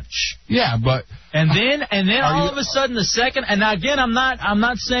at lunch. Yeah, but... And then all of a sudden the second... And again, I'm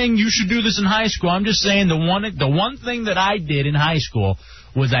not saying you should do this in high school. I'm just saying the one thing that I did in high school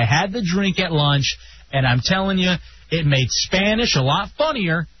was I had the drink at lunch, and I'm telling you, it made Spanish a lot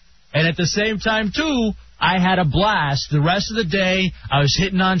funnier. And at the same time, too, I had a blast. The rest of the day, I was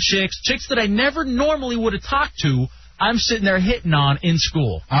hitting on chicks that I never normally would have talked to. I'm sitting there hitting on in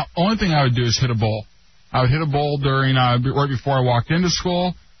school. Only thing I would do is hit a bowl. I would hit a bowl during right before I walked into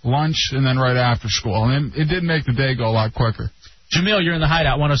school, lunch, and then right after school. And it did make the day go a lot quicker. Jamil, you're in the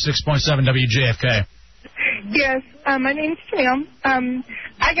Hideout, 106.7 WJFK. Yes, my name's Jamil.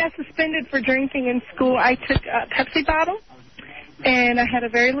 I got suspended for drinking in school. I took a Pepsi bottle, and I had a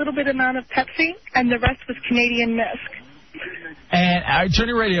very little bit amount of Pepsi, and the rest was Canadian Mist. And turn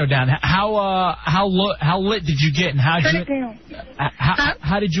your radio down. How lit did you get, and how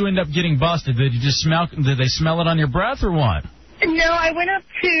did you end up getting busted? Did they smell it on your breath or what? No, I went up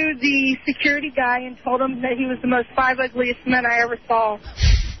to the security guy and told him that he was the most 5 ugliest men I ever saw.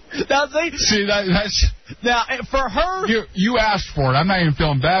 See, that's now for her. You asked for it. I'm not even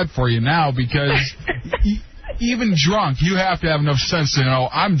feeling bad for you now because even drunk, you have to have enough sense to know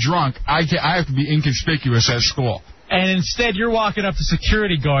I'm drunk. I have to be inconspicuous at school. And instead, you're walking up to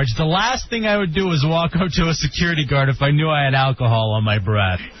security guards. The last thing I would do is walk up to a security guard if I knew I had alcohol on my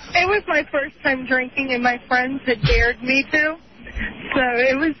breath. It was my first time drinking, and my friends had dared me to. So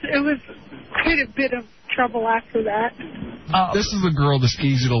it was quite a bit of trouble after that. This is the girl that's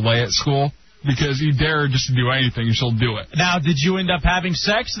easy to lay at school because you dare her just to do anything and she'll do it. Now, did you end up having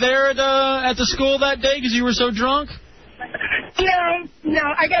sex there at the school that day because you were so drunk? No.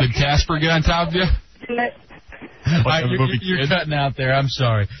 I got. Did Casper get on top of you? You're cutting out there. I'm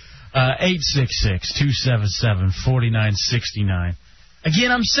sorry. 866-277-4969.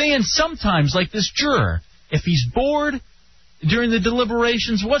 Again, I'm saying sometimes, like this juror, if he's bored during the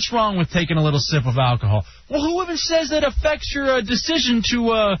deliberations, what's wrong with taking a little sip of alcohol? Well, who even says that affects your decision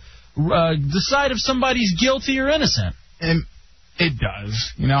to decide if somebody's guilty or innocent? And it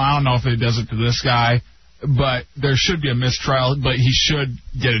does. You know, I don't know if it does it to this guy, but there should be a mistrial, but he should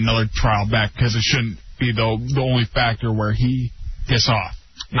get another trial back because it shouldn't be the only factor where he gets off.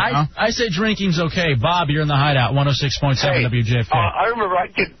 I say drinking's okay. Bob, you're in the Hideout, 106.7 WJFK. I remember I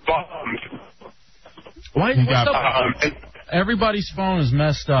get bombed. What's up? Everybody's phone is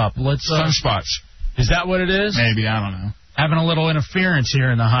messed up. Sunspots. Is that what it is? Maybe, I don't know. Having a little interference here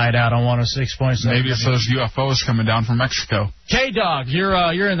in the Hideout on 106.7. Maybe it's those UFOs coming down from Mexico. K-Dog,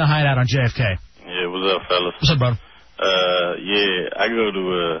 you're in the Hideout on JFK. Yeah, what's up, fellas? What's up, brother? Yeah, I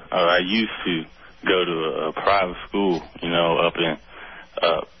used to go to a private school, you know,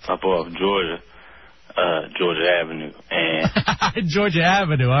 up off Georgia Avenue, and Georgia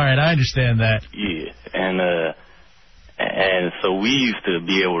Avenue. All right, I understand that. Yeah, and so we used to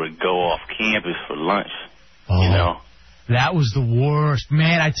be able to go off campus for lunch. You know, that was the worst,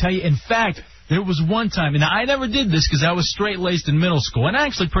 man. I tell you. In fact, there was one time, and I never did this because I was straight-laced in middle school, and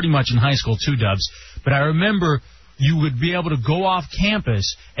actually pretty much in high school too, Dubs. But I remember you would be able to go off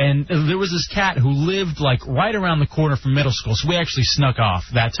campus, and there was this cat who lived like right around the corner from middle school, so we actually snuck off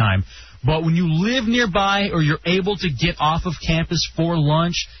that time. But when you live nearby or you're able to get off of campus for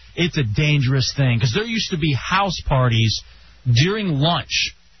lunch, it's a dangerous thing because there used to be house parties during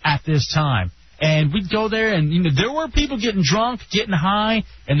lunch at this time. And we'd go there, and you know, there were people getting drunk, getting high,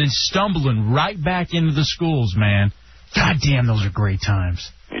 and then stumbling right back into the schools, man. God damn, those are great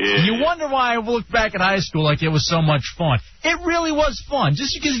times. Yeah. You wonder why I look back at high school like it was so much fun. It really was fun.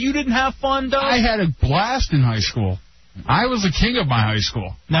 Just because you didn't have fun, Doug? I had a blast in high school. I was the king of my high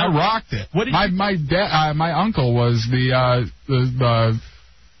school. I rocked it. What did my uncle was the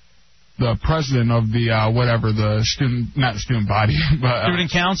president of the student body, but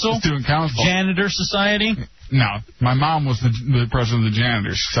student council, student council, janitor society. No, my mom was the president of the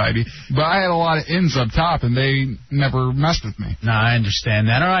janitor society, but I had a lot of ins up top, and they never messed with me. No, I understand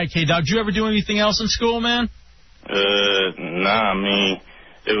that. All right, K-Dog, did you ever do anything else in school, man? Nah, I mean,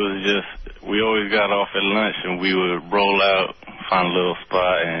 it was just, we always got off at lunch, and we would roll out, find a little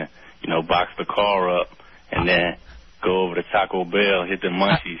spot, and, you know, box the car up, and then go over to Taco Bell, hit the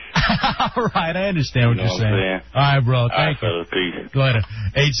munchies. All right, I understand what you're saying. All right, bro, thank you. Peace. Go ahead.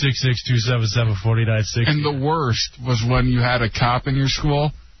 866-277-4960. And the worst was when you had a cop in your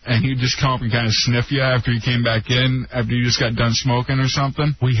school, and he'd just come up and kind of sniff you after you came back in, after you just got done smoking or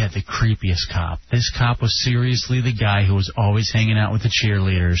something. We had the creepiest cop. This cop was seriously the guy who was always hanging out with the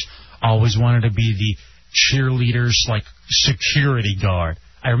cheerleaders, always wanted to be the cheerleaders' like security guard.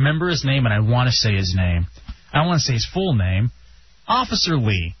 I remember his name, and I want to say his name. I don't want to say his full name. Officer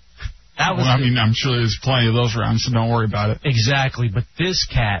Lee. I'm sure there's plenty of those around, so don't worry about it. Exactly, but this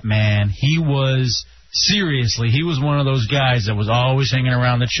cat, man, he was one of those guys that was always hanging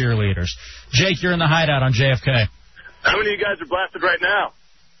around the cheerleaders. Jake, you're in the Hideout on JFK. How many of you guys are blasted right now?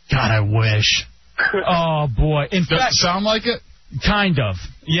 God, I wish. Oh, boy. In fact, does it sound like it? Kind of.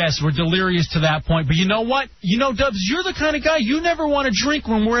 Yes, we're delirious to that point. But you know what? You know, Dubs, you're the kind of guy, you never want to drink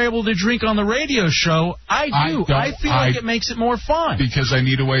when we're able to drink on the radio show. I do. I feel like it makes it more fun. Because I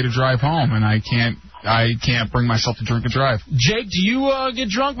need a way to drive home, and I can't bring myself to drink and drive. Jake, do you get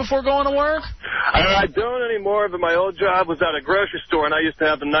drunk before going to work? I don't anymore, but my old job was at a grocery store, and I used to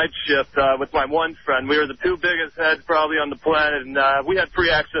have the night shift with my one friend. We were the two biggest heads probably on the planet, and we had free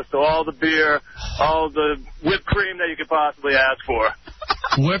access to all the beer, all the whipped cream that you could possibly ask for.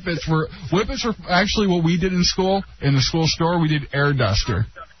 Whippets were actually what we did in school. In the school store, we did air duster.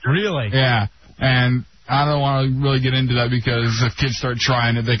 Really? Yeah, and I don't want to really get into that because if kids start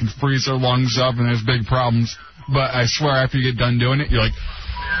trying it, they can freeze their lungs up and there's big problems. But I swear, after you get done doing it, you're like,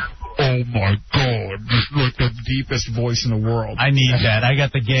 oh my God, just like the deepest voice in the world. I need that. I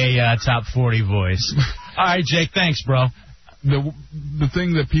got the gay top 40 voice. All right, Jake, thanks, bro. The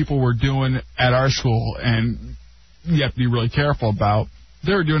thing that people were doing at our school, and you have to be really careful about,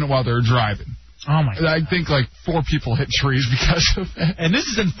 they were doing it while they were driving. Oh, my God. I think like 4 people hit trees because of it. And this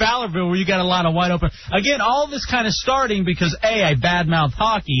is in Fowlerville where you got a lot of wide open. Again, all this kind of starting because, A, I badmouthed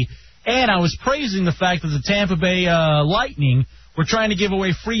hockey, and I was praising the fact that the Tampa Bay Lightning were trying to give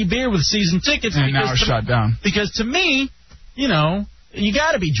away free beer with season tickets. And now it's shut down. Because to me, you know, you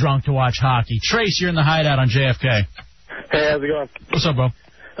got to be drunk to watch hockey. Trace, you're in the Hideout on JFK. Hey, how's it going? What's up, bro?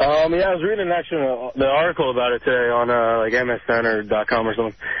 Yeah, I was reading the article about it today on like MSN or .com or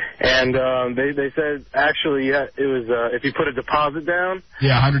something, and they said actually it was if you put a deposit down,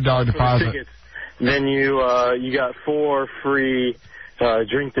 $100 deposit, tickets, then you got 4 free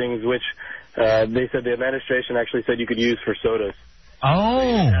drink things, which they said the administration actually said you could use for sodas. Oh. So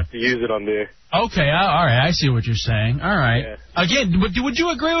you didn't have to use it on beer. Okay, all right, I see what you're saying. All right. Yeah. Again, would you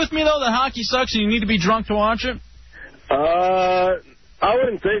agree with me, though, that hockey sucks and you need to be drunk to watch it? I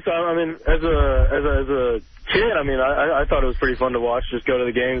wouldn't say so. I mean, as a kid, I mean, I thought it was pretty fun to watch, just go to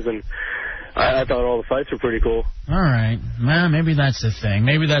the games, and I thought all the fights were pretty cool. All right. Well, maybe that's the thing.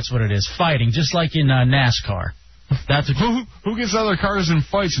 Maybe that's what it is. Fighting, just like in NASCAR. That's who gets other cars in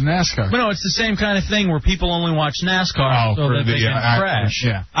fights in NASCAR? But no, it's the same kind of thing where people only watch NASCAR so that they can crash.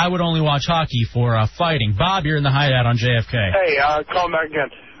 Yeah. I would only watch hockey for fighting. Bob, you're in the Hideout on JFK. Hey, calling back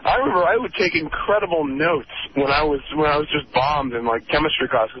again. I remember I would take incredible notes when I was just bombed in like chemistry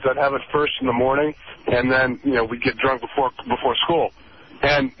class, because I'd have it first in the morning, and then we'd get drunk before school.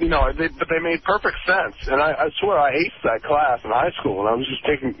 And but they made perfect sense. And I swear I aced that class in high school, and I was just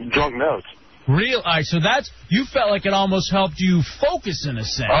taking drunk notes. Real? All right, so you felt like it almost helped you focus in a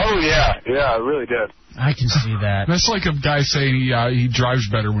sense. Oh, yeah, I really did. I can see that. That's like a guy saying he drives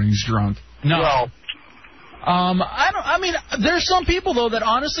better when he's drunk. No. Well, I mean, there's some people, though, that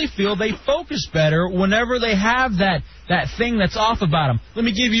honestly feel they focus better whenever they have that thing that's off about them. Let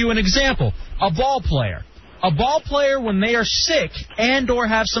me give you an example. A ball player. A ball player, when they are sick and or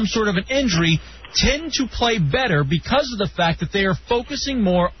have some sort of an injury, tend to play better because of the fact that they are focusing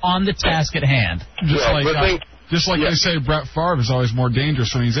more on the task at hand. Just like they say, Brett Favre is always more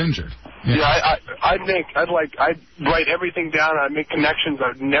dangerous when he's injured. Yeah, I'd write everything down. I'd make connections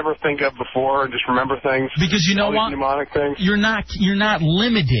I'd never think of before, and just remember things. Because you know what? Mnemonic things. You're not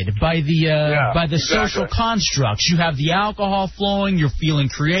limited by the social constructs. You have the alcohol flowing. You're feeling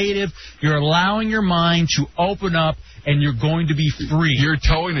creative. You're allowing your mind to open up, and you're going to be free. You're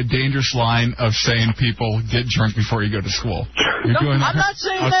towing a dangerous line of saying people get drunk before you go to school. I'm not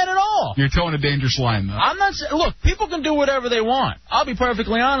saying that at all. You're towing a dangerous line, though. I'm not saying. Look, people can do whatever they want. I'll be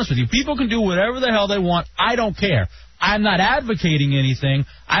perfectly honest with you. People can do whatever the hell they want. I don't care. I'm not advocating anything.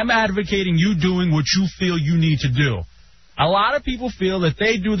 I'm advocating you doing what you feel you need to do. A lot of people feel that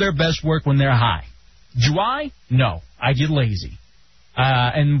they do their best work when they're high. Do I? No. I get lazy.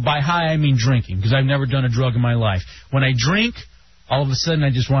 And by high, I mean drinking, because I've never done a drug in my life. When I drink, all of a sudden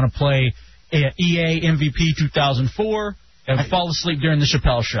I just want to play EA MVP 2004 and fall asleep during the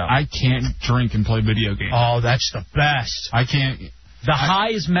Chappelle Show. I can't drink and play video games. Oh, that's the best. I can't. The high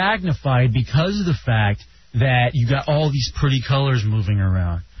is magnified because of the fact that you got all these pretty colors moving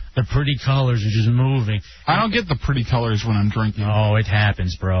around. The pretty colors are just moving. I don't get the pretty colors when I'm drinking. Oh, it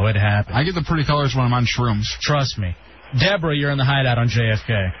happens, bro. It happens. I get the pretty colors when I'm on shrooms. Trust me. Deborah, you're in the Hideout on JFK.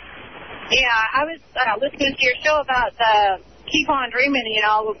 Yeah, I was listening to your show about keep on dreaming,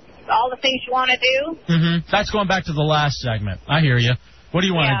 all the things you want to do. Mm-hmm. That's going back to the last segment. I hear you. What do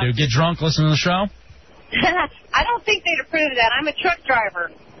you want to do? Get drunk, listen to the show? I don't think they'd approve of that. I'm a truck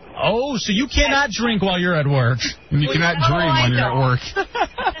driver. Oh, so you cannot drink while you're at work. And you cannot dream when you're at work.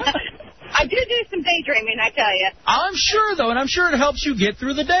 I do some daydreaming, I tell you. I'm sure, though, and I'm sure it helps you get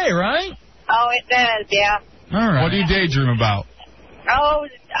through the day, right? Oh, it does, yeah. All right. What do you daydream about? Oh,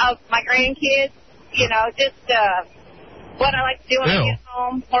 my grandkids, just what I like to do when I get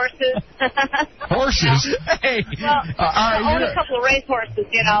home, horses. Horses? Hey. Well, I own a couple of race horses,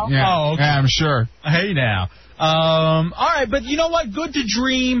 Yeah. Oh, okay. Yeah, I'm sure. Hey, now. All right, but you know what? Good to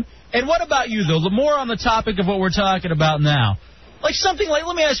dream. And what about you, though? The more on the topic of what we're talking about now. Like something like,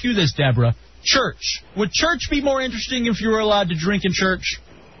 let me ask you this, Deborah. Church. Would church be more interesting if you were allowed to drink in church?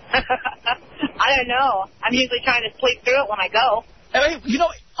 I don't know. I'm usually trying to sleep through it when I go. I mean,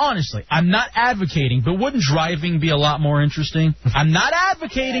 honestly, I'm not advocating, but wouldn't driving be a lot more interesting? I'm not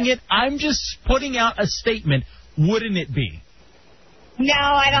advocating it. I'm just putting out a statement. Wouldn't it be? No,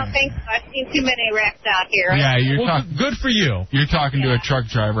 I don't think so. I've seen too many wrecks out here. Yeah, you're good for you. You're talking to a truck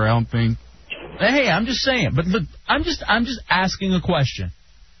driver, I don't think. Hey, I'm just saying. But look, I'm just asking a question.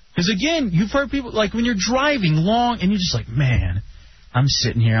 Because, again, you've heard people, like, when you're driving long, and you're just like, man, I'm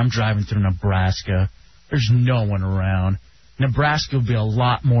sitting here, I'm driving through Nebraska. There's no one around. Nebraska would be a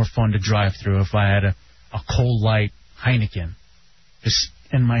lot more fun to drive through if I had a cold light Heineken just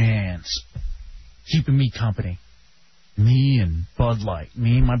in my hands, keeping me company. Me and Bud Light.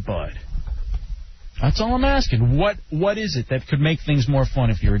 Me and my bud. That's all I'm asking. What is it that could make things more fun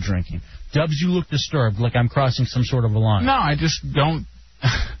if you were drinking? Dubs, you look disturbed, like I'm crossing some sort of a line. No, I just don't.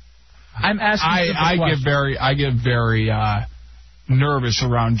 I'm asking. I get very nervous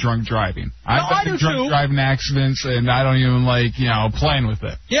around drunk driving. I've been in drunk driving accidents, and I don't even like playing with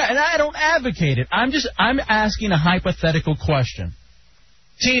it. Yeah, and I don't advocate it. I'm asking a hypothetical question.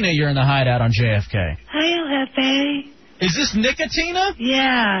 Tina, you're in the Hideout on JFK. Hi, LFA. Is this Nicotina?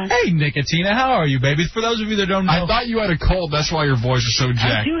 Yeah. Hey, Nicotina, how are you, baby? For those of you that don't know. I thought you had a cold. That's why your voice is so jacked.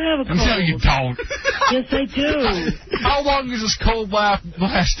 I do have a cold. No, you don't. Yes, I do. How long is this cold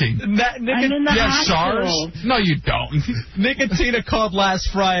lasting? I'm in the hospital. SARS? No, you don't. Nicotina called last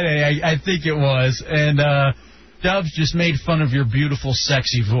Friday, I think it was, and Dubs just made fun of your beautiful,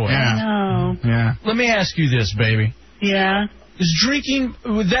 sexy voice. Yeah. I know. Yeah. Let me ask you this, baby. Yeah. Is drinking,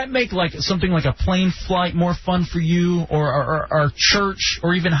 would that make like something like a plane flight more fun for you, or church,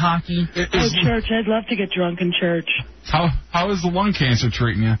 or even hockey? Church. I'd love to get drunk in church. How is the lung cancer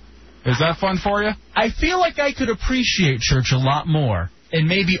treating you? Is that fun for you? I feel like I could appreciate church a lot more and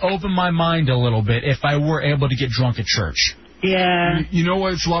maybe open my mind a little bit if I were able to get drunk at church. Yeah. You know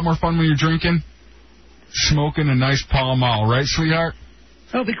what's a lot more fun when you're drinking? Smoking a nice Pall Mall, right, sweetheart?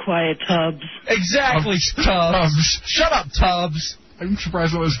 Oh, be quiet, Tubbs. Exactly, Tubbs. Shut up, Tubbs. I'm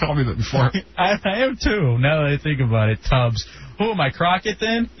surprised nobody's called me that before. I am too, now that I think about it, Tubbs. Who am I, Crockett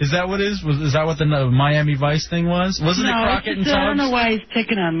then? Is that what it is? Is that what the Miami Vice thing was? Wasn't it Crockett and Tubbs? I don't know why he's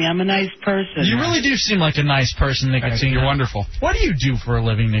picking on me. I'm a nice person. You really do seem like a nice person, Nicotina. You're wonderful. What do you do for a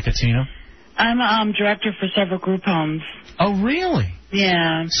living, Nicotina? I'm director for several group homes. Oh, really?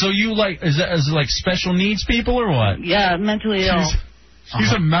 Yeah. So you is it like special needs people or what? Yeah, mentally ill.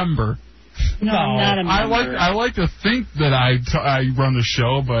 She's a member. No, I'm not a member. I like to think that I run the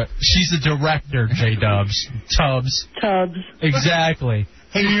show, but she's the director, J-Dubs. Tubbs. Exactly.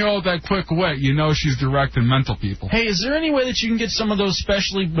 Hey, you know that quick wit. You know she's directing mental people. Hey, is there any way that you can get some of those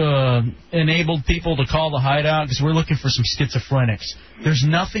specially enabled people to call the Hideout? Because we're looking for some schizophrenics. There's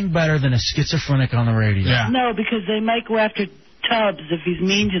nothing better than a schizophrenic on the radio. Yeah. No, because they might go after Tubbs if he's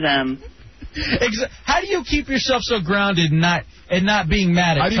mean to them. How do you keep yourself so grounded and not being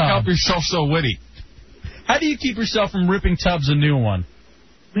mad at Tubbs? How do you keep yourself so witty? How do you keep yourself from ripping Tubbs a new one?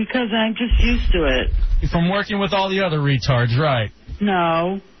 Because I'm just used to it. From working with all the other retards, right?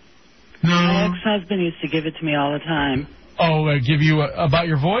 No. My ex-husband used to give it to me all the time. Oh, give you about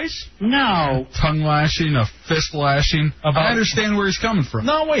your voice? No. Tongue lashing, a fist lashing. I understand where he's coming from.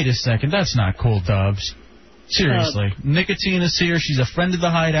 No, wait a second. That's not cool, Dubs. Seriously. Nicotina's here. She's a friend of the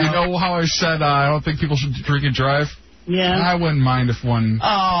Hideout. You know how I said I don't think people should drink and drive? Yeah. I wouldn't mind if one...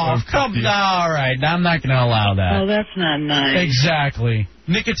 Oh, come on. All right. I'm not going to allow that. Oh, that's not nice. Exactly.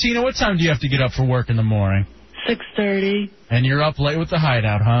 Nicotina, what time do you have to get up for work in the morning? 6:30. And you're up late with the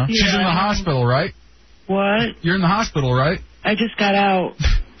Hideout, huh? Yeah. She's in the hospital, right? What? You're in the hospital, right? I just got out.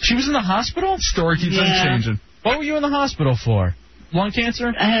 She was in the hospital? Story keeps on changing. What were you in the hospital for? Lung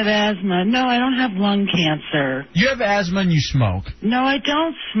cancer? I have asthma. No, I don't have lung cancer. You have asthma and you smoke? No, I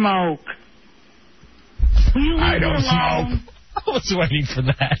don't smoke. Will you leave I don't me alone? smoke. I was waiting for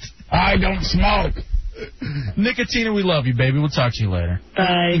that. I don't smoke. Nicotina, we love you, baby. We'll talk to you later.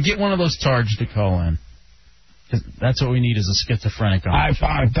 Bye. And get one of those tards to call in. 'Cause that's what we need is a schizophrenic on. I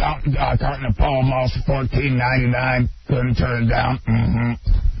found a carton of Pall Mall for $14.99. Couldn't turn it down. Mm-hmm.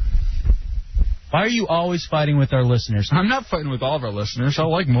 Why are you always fighting with our listeners? I'm not fighting with all of our listeners. I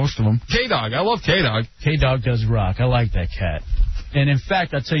like most of them. K-Dog. I love K-Dog. K-Dog does rock. I like that cat. And in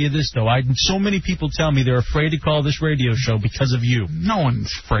fact, I'll tell you this, though. So many people tell me they're afraid to call this radio show because of you. No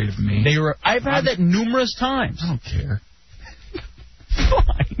one's afraid of me. I've had that numerous times. I don't care.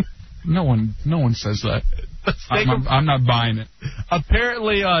 Fine. No one says that. I'm not buying it.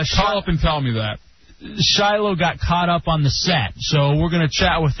 Apparently, call up and tell me that. Shiloh got caught up on the set, so we're going to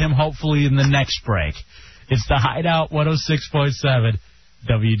chat with him hopefully in the next break. It's the Hideout 106.7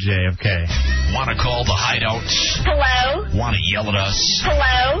 WJFK. Want to call the Hideout? Hello? Want to yell at us?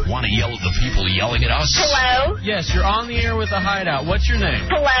 Hello? Want to yell at the people yelling at us? Hello? Yes, you're on the air with the Hideout. What's your name?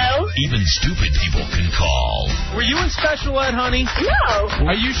 Hello? Even stupid people can call. Were you in special ed, honey? No.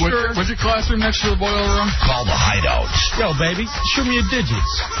 Are you sure? Was your classroom next to the boiler room? Call the Hideout. Yo, baby, show me your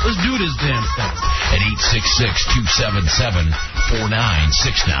digits. Let's do this damn thing. At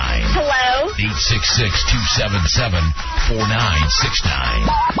 866-277-4969. Hello? 866-277-4969.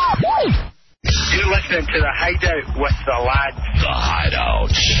 You're listening to the Hideout with the lads. The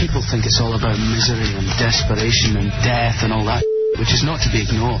Hideout. People think it's all about misery and desperation and death and all that, which is not to be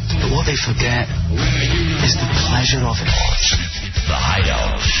ignored. But what they forget is the pleasure of it. The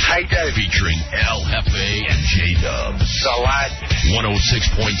Hideout. Hideout. Featuring El Jefe and J-Dubs. The lads.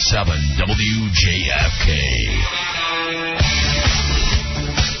 106.7 WJFK.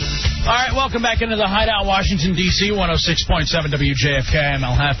 All right, welcome back into the Hideout, Washington, D.C., 106.7 WJFK. I'm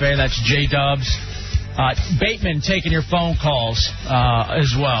El Jefe. That's J-Dubs. Bateman taking your phone calls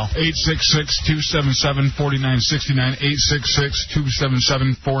as well. 866-277-4969,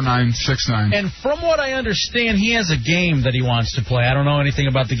 866-277-4969. And from what I understand, he has a game that he wants to play. I don't know anything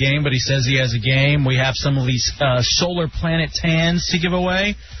about the game, but he says he has a game. We have some of these solar planet tans to give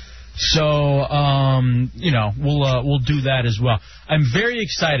away. So, we'll do that as well. I'm very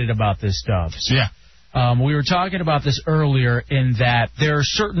excited about this, Dubs. Yeah. We were talking about this earlier in that there are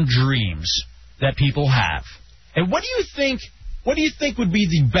certain dreams that people have. And what do you think would be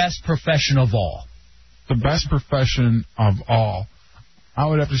the best profession of all? The best profession of all? I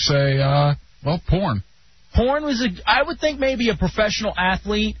would have to say, porn. Porn I would think maybe a professional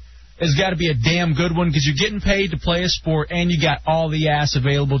athlete has got to be a damn good one because you're getting paid to play a sport and you got all the ass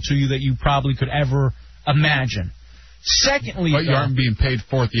available to you that you probably could ever imagine. Secondly, but you aren't being paid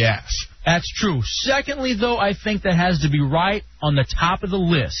for the ass. That's true. Secondly, though, I think that has to be right on the top of the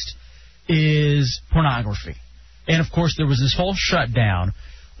list is pornography. And, of course, there was this whole shutdown.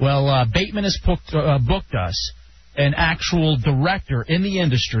 Well, Bateman has booked us an actual director in the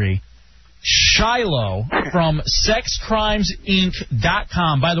industry, Shiloh from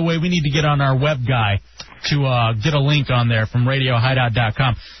SexCrimesInc.com. By the way, we need to get on our web guy to get a link on there from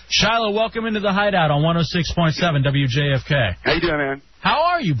RadioHideout.com. Shiloh, welcome into the Hideout on 106.7 WJFK. How you doing, man? How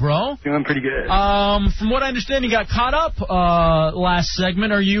are you, bro? Doing pretty good. From what I understand, you got caught up last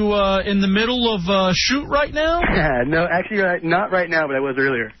segment. Are you in the middle of a shoot right now? No, actually, not right now, but I was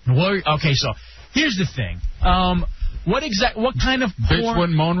earlier. Well, okay, so here's the thing. What kind of porn? Bitch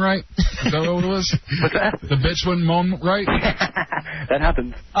wouldn't moan right? Is that what it was? What's that? The bitch wouldn't moan right? That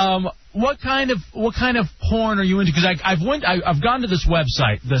happens. What kind of porn are you into? Because I've gone to this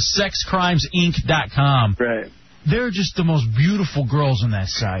website, the SexCrimesInc.com. Right. They're just the most beautiful girls on that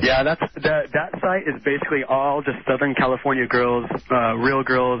site. Yeah, that site is basically all just Southern California girls, real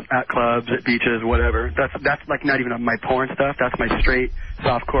girls at clubs, at beaches, whatever. That's like not even my porn stuff. That's my straight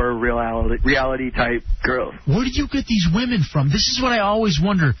softcore reality type girls. Where do you get these women from? This is what I always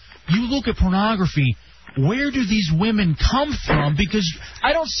wonder. You look at pornography. Where do these women come from? Because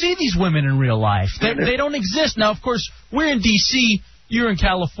I don't see these women in real life. They don't exist. Now, of course, we're in D.C., you're in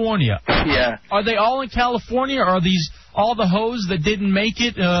California. Yeah. Are they all in California, or are these all the hoes that didn't make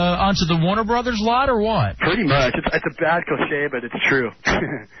it onto the Warner Brothers lot, or what? Pretty much. It's a bad cliche, but it's true.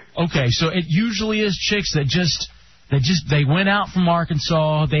 Okay, so it usually is chicks that they went out from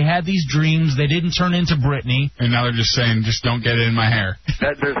Arkansas, they had these dreams, they didn't turn into Britney. And now they're just saying, just don't get it in my hair.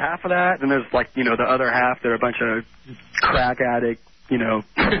 There's half of that, and there's the other half, they're a bunch of crack addicts.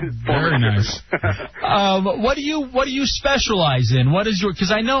 Very nice. What do you specialize in? What is your?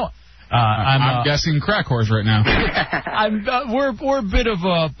 Because I know I'm guessing crack whores right now. We're a bit of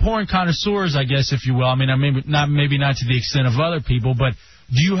porn connoisseurs, I guess, if you will. I mean, maybe not to the extent of other people, but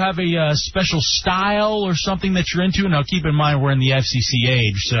do you have a special style or something that you're into? Now, keep in mind we're in the FCC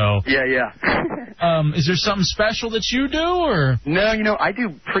age, so yeah. Is there something special that you do, or? No, I do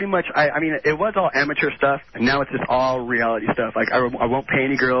pretty much. I mean, it was all amateur stuff, and now it's just all reality stuff. Like, I won't pay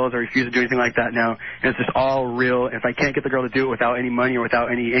any girls or refuse to do anything like that now, and it's just all real. If I can't get the girl to do it without any money or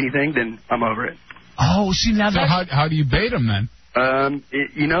without anything, then I'm over it. Oh, see, now so how do you bait them then?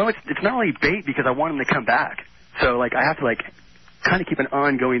 It's not really bait because I want them to come back. So, I have to, kind of keep an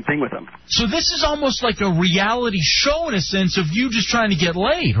ongoing thing with them. So this is almost like a reality show in a sense of you just trying to get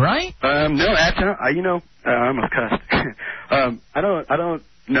laid, right? No, actually, I almost cussed. I don't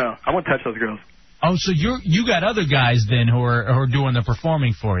won't touch those girls. Oh, so you got other guys then who are doing the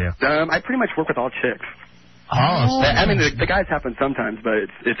performing for you? I pretty much work with all chicks. Oh, I mean, the guys happen sometimes, but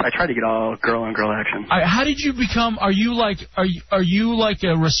I try to get all girl on girl action. How did you become? Are you like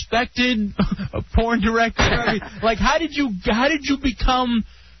a respected porn director? I mean, how did you become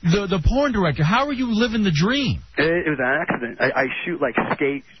the porn director? How are you living the dream? It was an accident. I shoot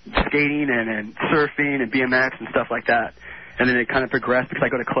skating and surfing and BMX and stuff like that, and then it kind of progressed because I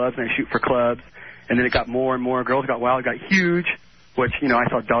go to clubs and I shoot for clubs, and then it got more and more. Girls got wild, got huge. Which, I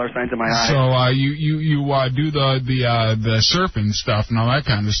saw dollar signs in my eyes. So you do the surfing stuff and all that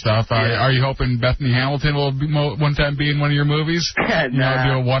kind of stuff. Yeah. Are you hoping Bethany Hamilton will one time be in one of your movies? Nah.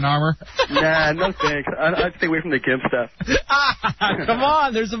 Do a one-armor? Nah, no thanks. I'd stay away from the GIMP stuff. Come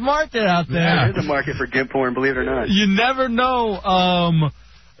on, there's a market out there. Yeah, there's a market for GIMP porn, believe it or not. You never know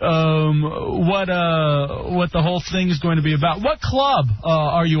what the whole thing is going to be about. What club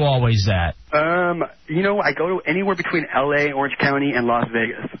are you always at? I go to anywhere between L.A., Orange County, and Las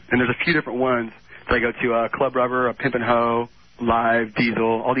Vegas. And there's a few different ones that I go to, Club Rubber, Pimpin' Ho, Live,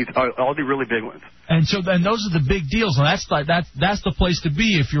 Diesel, all the really big ones. And so then those are the big deals, and that's the place to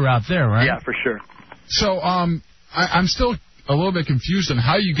be if you're out there, right? Yeah, for sure. So I'm still a little bit confused on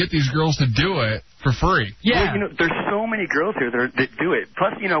how you get these girls to do it for free. Yeah. Well, there's so many girls here that do it.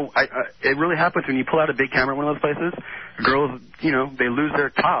 Plus, it really happens when you pull out a big camera in one of those places. Girls, they lose their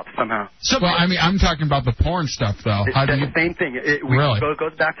tops somehow. Well, I mean, I'm talking about the porn stuff, though. It's the same thing. It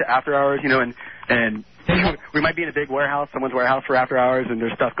goes back to after hours, and we might be in a big warehouse, someone's warehouse for after hours, and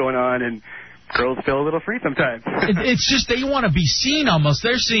there's stuff going on, and girls feel a little free sometimes. It's just they want to be seen almost.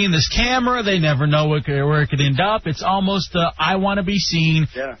 They're seeing this camera. They never know where it could end up. It's almost I want to be seen.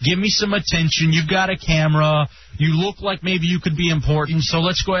 Yeah. Give me some attention. You've got a camera. You look like maybe you could be important, so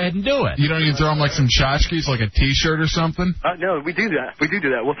let's go ahead and do it. You don't even throw them like some tchotchkes, like a T-shirt or something? No, we do that. We do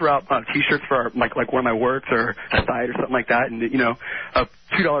that. We'll throw out T-shirts for our, like one of my works or a site or something like that, and a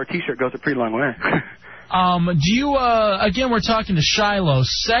 $2 T-shirt goes a pretty long way. Do you, again, we're talking to Shiloh,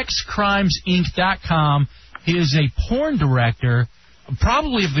 sexcrimesinc.com. He is a porn director,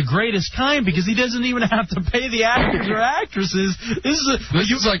 probably of the greatest kind, because he doesn't even have to pay the actors or actresses. This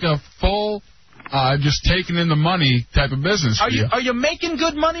is like a full, just taking in the money type of business. Are you making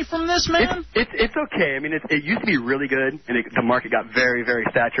good money from this, man? It's okay. I mean, it used to be really good, and the market got very, very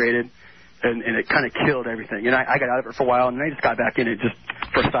saturated. And it kind of killed everything. And I got out of it for a while, and I just got back in it just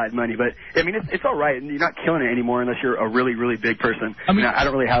for side money. But, I mean, it's all right. And you're not killing it anymore unless you're a really, really big person. I mean, I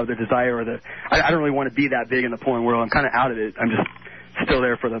don't really have the desire or I don't really want to be that big in the porn world. I'm kind of out of it. I'm just still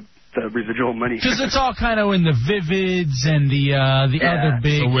there for the residual money. Because it's all kind of in the Vivids and the other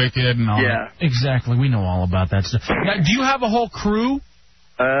big... The Wicked and all that. Exactly. We know all about that stuff. Now, do you have a whole crew?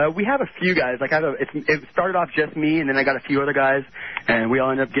 We have a few guys. Like it started off just me, and then I got a few other guys, and we all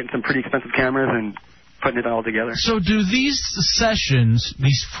ended up getting some pretty expensive cameras and putting it all together. So do these sessions,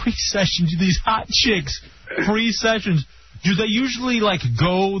 these free sessions, these hot chicks free sessions, do they usually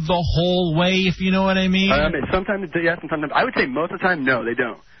go the whole way, if you know what I mean? Sometimes yes, and sometimes I would say most of the time no, they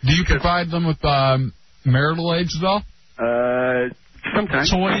don't. Do you provide them with marital aids at all? Sometimes.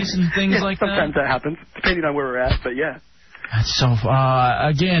 Toys and things like that? Sometimes that happens, depending on where we're at, but yeah. That's so,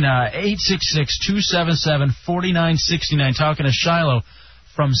 again, 866-277-4969, talking to Shiloh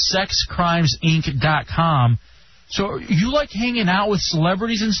from sexcrimesinc.com. So you like hanging out with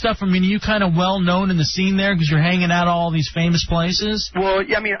celebrities and stuff? I mean, are you kind of well-known in the scene there because you're hanging out at all these famous places? Well,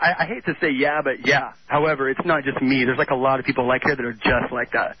 yeah, I mean, I hate to say yeah, but yeah. However, it's not just me. There's a lot of people here that are just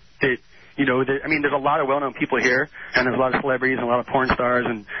like that. I mean, there's a lot of well-known people here, and there's a lot of celebrities and a lot of porn stars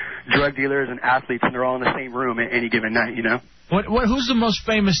and drug dealers and athletes, and they're all in the same room at any given night, Who's the most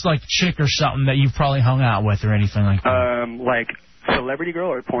famous, chick or something that you've probably hung out with or anything like that? Celebrity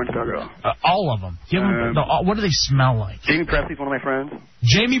girl or porn star girl? All of them. What do they smell like? Jamie Presley's one of my friends.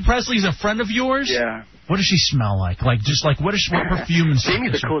 Jamie Presley's a friend of yours? Yeah. What does she smell like? What perfume and stuff?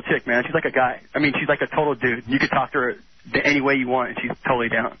 Jamie's a cool chick, man. She's like a guy. I mean, she's like a total dude. You could talk to her any way you want, and she's totally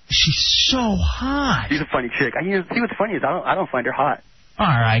down. She's so hot. She's a funny chick. See, what's funny is I don't find her hot. All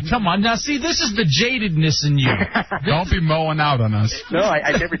right, come on. Now, see, this is the jadedness in you. Don't be mowing out on us. No,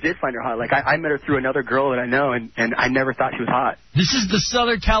 I never did find her hot. I met her through another girl that I know, and I never thought she was hot. This is the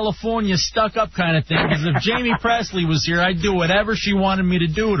Southern California stuck-up kind of thing, because if Jamie Presley was here, I'd do whatever she wanted me to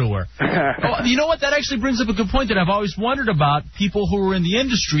do to her. Oh, you know what? That actually brings up a good point that I've always wondered about people who are in the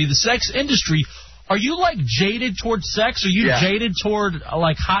industry, the sex industry. Are you, jaded toward sex? Are you jaded toward,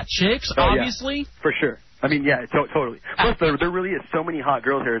 hot chicks, obviously? Yeah, for sure. I mean, yeah, totally. Plus, there really is so many hot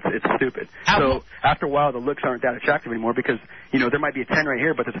girls here, it's stupid. So after a while, the looks aren't that attractive anymore because, there might be a 10 right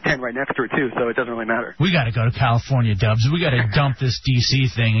here, but there's a 10 right next to it, too, so it doesn't really matter. We got to go to California, Dubs. We got to dump this D.C.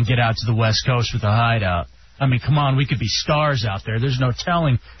 thing and get out to the West Coast with a Hideout. I mean, come on, we could be stars out there. There's no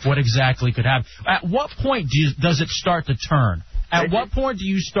telling what exactly could happen. At what point does it start to turn? At what point do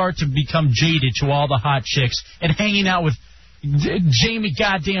you start to become jaded to all the hot chicks and hanging out with Jamie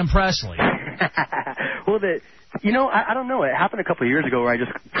goddamn Presley? Well, I don't know. It happened a couple of years ago where I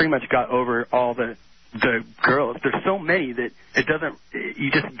just pretty much got over all the girls. There's so many that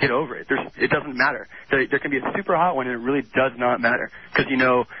you just get over it. It doesn't matter. There can be a super hot one, and it really does not matter because,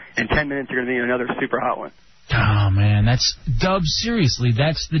 in 10 minutes you're going to need another super hot one. Oh, man, Dubs, seriously,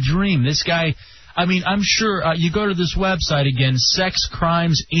 that's the dream. This guy, I mean, I'm sure you go to this website again,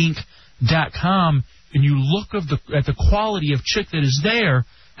 sexcrimesinc.com, and you look at the quality of chick that is there.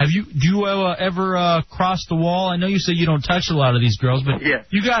 Do you ever cross the wall? I know you say you don't touch a lot of these girls, but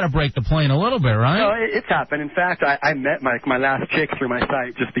you got to break the plane a little bit, right? No, it's happened. In fact, I met my last chick through my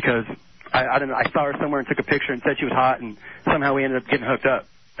site just because I don't know. I saw her somewhere and took a picture and said she was hot, and somehow we ended up getting hooked up.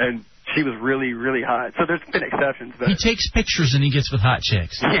 And she was really, really hot. So there's been exceptions. But he takes pictures and he gets with hot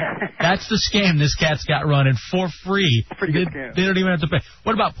chicks. Yeah. That's the scam this cat's got running for free. Pretty good scam. They don't even have to pay.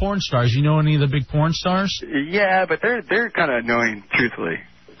 What about porn stars? You know any of the big porn stars? Yeah, but they're kind of annoying, truthfully.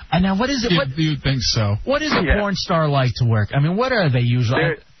 And now, what is it? You'd think so. What is a porn star like to work? I mean, what are they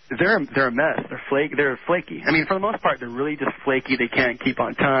usually? They're a mess. They're flaky. I mean, for the most part, they're really just flaky. They can't keep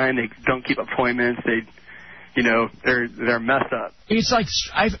on time. They don't keep appointments. They're messed up. It's like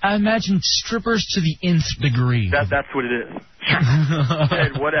I imagine strippers to the nth degree. That's what it is.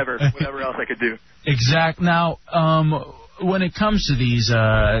 And whatever else I could do. Exact. Now, when it comes to these,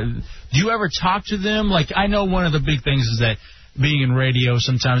 do you ever talk to them? Like, I know one of the big things is that being in radio,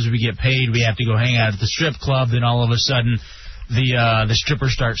 sometimes we get paid, we have to go hang out at the strip club. Then all of a sudden, the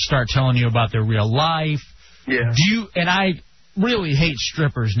strippers start telling you about their real life. Yeah. And I really hate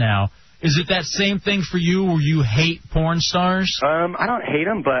strippers now. Is it that same thing for you, where you hate porn stars? I don't hate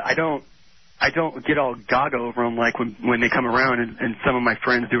them, but I don't get all gaga over them like when they come around, and some of my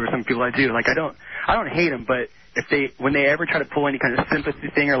friends do, or some people I do. Like, I don't hate them, but when they ever try to pull any kind of sympathy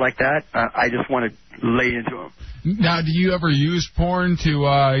thing or like that, I just want to lay into them. Now, do you ever use porn to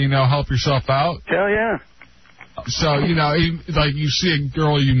help yourself out? Hell yeah. So like you see a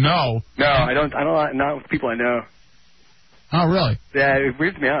girl you know. No, I don't. Not with people I know. Oh, really? Yeah, it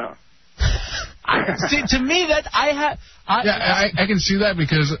weirds me out. See, to me, that I can see that,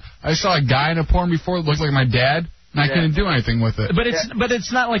 because I saw a guy in a porn before that looked like my dad, and I couldn't do anything with it. But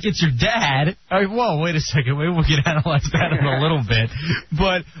it's not like it's your dad. Whoa, wait a second. Maybe we can analyze that in a little bit.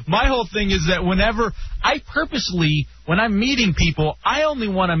 But my whole thing is that whenever when I'm meeting people, I only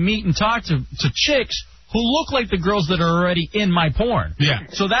want to meet and talk to chicks who look like the girls that are already in my porn. Yeah.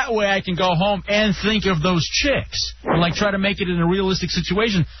 So that way I can go home and think of those chicks. And, like, try to make it in a realistic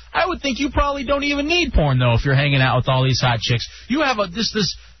situation. I would think you probably don't even need porn, though, if you're hanging out with all these hot chicks. You have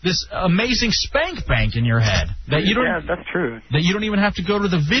this amazing spank bank in your head. That you don't, yeah, that's true. That you don't even have to go to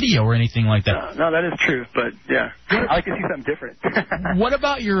the video or anything like that. No, that is true. But, yeah, I like to see something different. What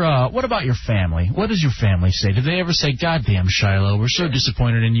about your family? What does your family say? Do they ever say, "God damn, Shiloh, we're so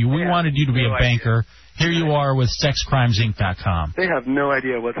disappointed in you. We wanted you to be a banker. Here you are with SexCrimesInc.com." They have no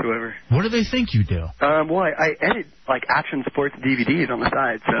idea whatsoever. What do they think you do? Well, I edit like action sports DVDs on the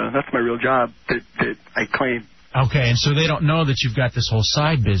side, so that's my real job that I claim. Okay, and so they don't know that you've got this whole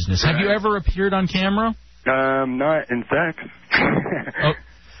side business. Have you ever appeared on camera? Not in sex.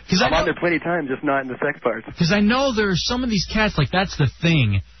 I'm on there plenty of times, just not in the sex parts. Because I know there's some of these cats, like, that's the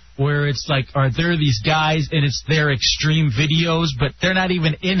thing, where it's like, are there these guys, and it's their extreme videos, but they're not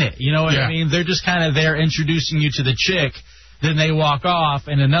even in it. You know what I mean? They're just kind of there introducing you to the chick. Then they walk off,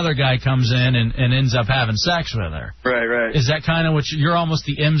 and another guy comes in and ends up having sex with her. Right. Is that kind of what you're almost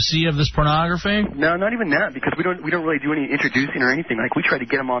the MC of this pornography? No, not even that, because we don't really do any introducing or anything. Like, we try to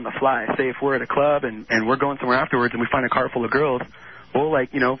get them on the fly. Say if we're at a club and we're going somewhere afterwards and we find a car full of girls, we'll,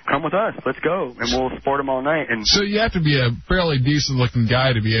 come with us. Let's go, and we'll sport them all night. And so you have to be a fairly decent-looking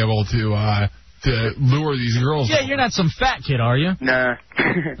guy to be able to lure these girls. Yeah, you're not some fat kid, are you? Nah.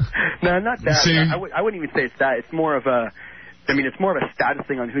 No, not that. I wouldn't even say it's that. It's more of a status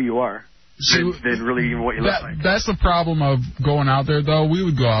thing on who you are than really even what you look like. That's the problem of going out there, though. We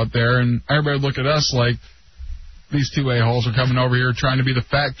would go out there, and everybody would look at us like, these two a-holes are coming over here trying to be the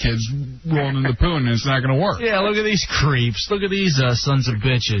fat kids rolling in the poon, and it's not going to work. Yeah, look at these creeps. Look at these sons of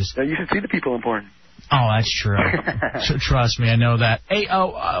bitches. You should see the people in porn. Oh, that's true. Trust me, I know that. Hey,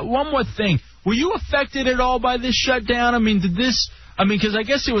 one more thing. Were you affected at all by this shutdown? I mean, because I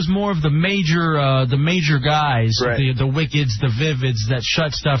guess it was more of the major guys, right. the Wickeds, the Vivids that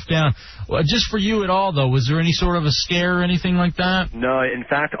shut stuff down. Just for you at all, though, was there any sort of a scare or anything like that? No, in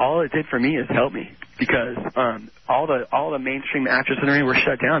fact, all it did for me is help me, because all the mainstream actors and everything were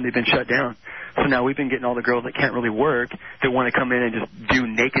shut down. They've been shut down. So now we've been getting all the girls that can't really work that want to come in and just do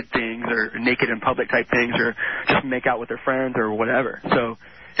naked things or naked in public type things or just make out with their friends or whatever. So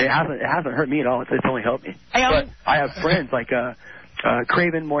it hasn't hurt me at all. It's only helped me. But I have friends like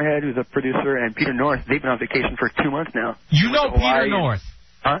Craven Moorhead, who's a producer, and Peter North. They've been on vacation for 2 months now. You know Peter North?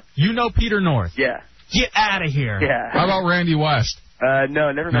 Huh? You know Peter North? Yeah. Get out of here. Yeah. How about Randy West?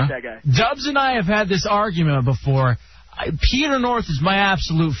 No, never met that guy. Dubs and I have had this argument before. Peter North is my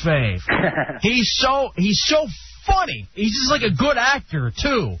absolute fave. He's so funny. He's just like a good actor,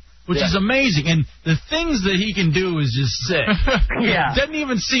 too, which is amazing. And the things that he can do is just sick. Yeah. It doesn't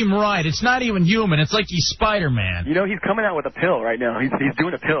even seem right. It's not even human. It's like he's Spider-Man. You know, he's coming out with a pill right now. He's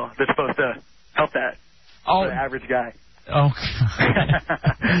doing a pill that's supposed to help that for the average guy. Oh,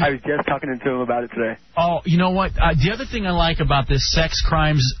 I was just talking to him about it today. Oh, you know what? The other thing I like about this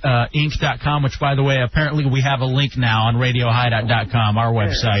SexCrimesInc.com, which, by the way, apparently we have a link now on RadioHideout.com, our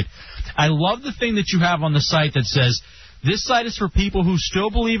website. I love the thing that you have on the site that says, this site is for people who still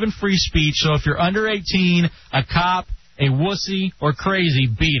believe in free speech, so if you're under 18, a cop, a wussy, or crazy,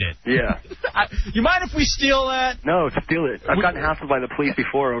 beat it. Yeah. You mind if we steal that? No, steal it. I've gotten hassled by the police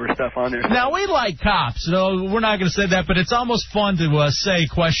before over stuff on there. Now, we like cops. No, we're not going to say that, but it's almost fun to say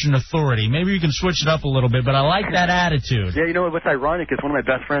question authority. Maybe we can switch it up a little bit, but I like that attitude. Yeah, you know what's ironic is one of my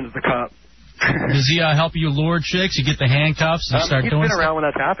best friends is a cop. Does he help you lure chicks? You get the handcuffs and start doing He's been stuff? around when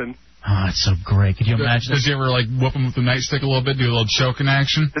that's happened. Oh, it's so great. Could you imagine? Does he ever, like, whoop him with the nightstick a little bit, do a little choking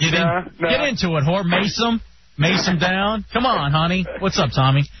action? Get into it, whore. Mace him down. Come on, honey. What's up,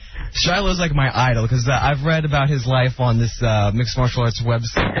 Tommy? Shiloh's like my idol because I've read about his life on this mixed martial arts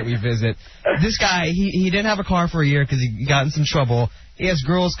website that we visit. This guy, he didn't have a car for a year because he got in some trouble. He has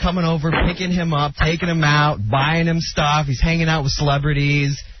girls coming over, picking him up, taking him out, buying him stuff. He's hanging out with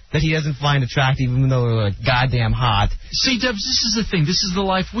celebrities that he doesn't find attractive, even though they're like goddamn hot. See, Dubs, this is the thing. This is the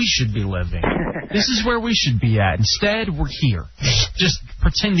life we should be living. This is where we should be at. Instead, we're here, just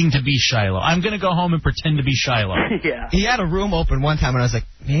pretending to be Shiloh. I'm going to go home and pretend to be Shiloh. Yeah. He had a room open one time, and I was like,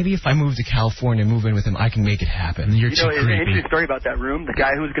 maybe if I move to California and move in with him, I can make it happen. You're You too know, it's an creepy. interesting story about that room. The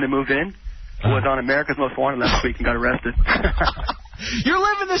guy who was going to move in was on America's Most Wanted last week and got arrested. You're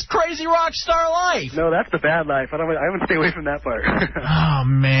living this crazy rock star life. No, that's the bad life. I haven't stay away from that part. Oh,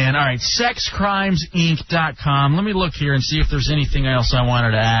 man. All right, sexcrimesinc.com. Let me look here and see if there's anything else I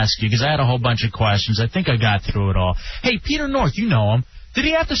wanted to ask you, because I had a whole bunch of questions. I think I got through it all. Hey, Peter North, you know him. Did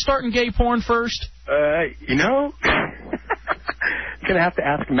he have to start in gay porn first? You know, going to have to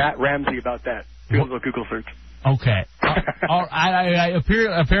ask Matt Ramsey about that. Do a little Google search. Okay.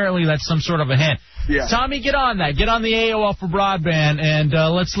 Apparently that's some sort of a hint. Yeah. Tommy, get on that. Get on the AOL for broadband, and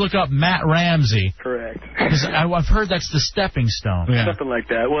let's look up Matt Ramsey. Correct. Because I've heard that's the stepping stone. Something like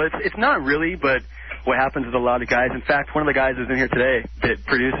that. Well, it's not really, but what happens is a lot of guys. In fact, one of the guys who's in here today that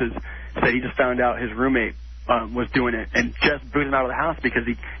produces said he just found out his roommate was doing it and just booted him out of the house because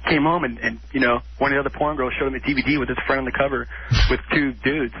he came home and you know, one of the other porn girls showed him a DVD with his friend on the cover with two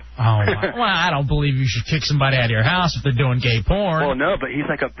dudes. Oh, well, I don't believe you should kick somebody out of your house if they're doing gay porn. Well, no, but he's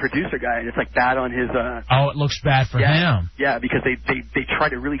like a producer guy, and it's like bad on his... Oh, it looks bad for him. Yeah, because they try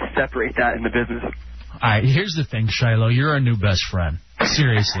to really separate that in the business. All right, here's the thing, Shiloh. You're our new best friend.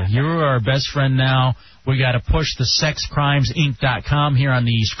 Seriously, you're our best friend now. We got to push the sexcrimesinc.com here on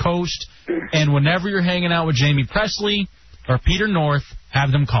the East Coast. And whenever you're hanging out with Jamie Presley or Peter North,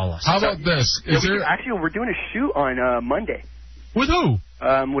 have them call us. How about this? Actually, we're doing a shoot on Monday. With who?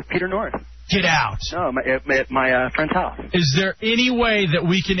 With Peter North. Get out. No, at my friend's house. Is there any way that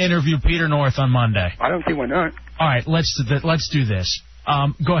we can interview Peter North on Monday? I don't see why not. All right, let's do this.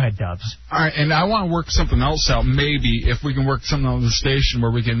 Go ahead, Dubs. All right, and I want to work something else out. Maybe if we can work something on the station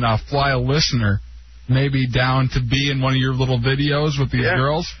where we can fly a listener maybe down to be in one of your little videos with these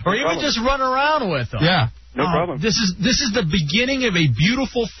girls. Or even just run around with them. Yeah. No problem. This is the beginning of a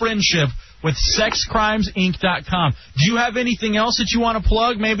beautiful friendship with sexcrimesinc.com. Do you have anything else that you want to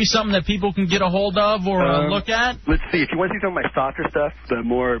plug? Maybe something that people can get a hold of or look at? Let's see. If you want to see some of my softer stuff, the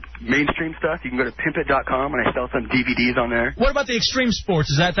more mainstream stuff, you can go to pimpit.com, and I sell some DVDs on there. What about the extreme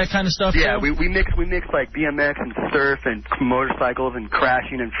sports? Is that kind of stuff? Yeah, too? we mix like BMX and surf and motorcycles and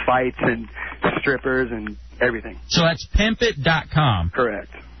crashing and fights and strippers and everything. So that's pimpit.com.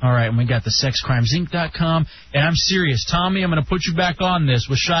 Correct. All right, and we got the sexcrimesinc.com. And I'm serious. Tommy, I'm going to put you back on this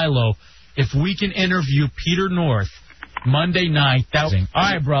with Shiloh. If we can interview Peter North Monday night, all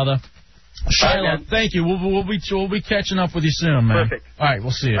right, brother. Shiloh, thank you. We'll be catching up with you soon, man. Perfect. All right,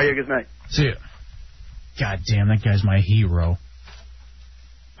 we'll see you. Have a good night. See you. God damn, that guy's my hero.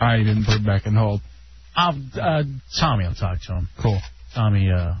 I didn't put it back in hold. Tommy, I'll talk to him. Cool.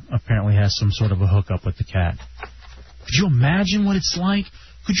 Tommy apparently has some sort of a hookup with the cat. Could you imagine what it's like?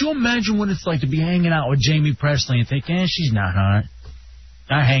 Could you imagine what it's like to be hanging out with Jamie Presley and think, she's not hot.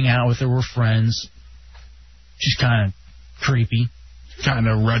 I hang out with her, we're friends. She's kind of creepy. Kind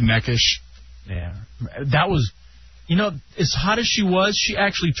of redneckish. Yeah. That was, as hot as she was, she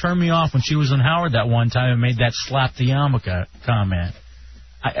actually turned me off when she was on Howard that one time and made that slap the yarmulke comment.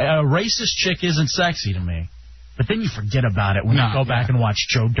 A racist chick isn't sexy to me. But then you forget about it when you go back and watch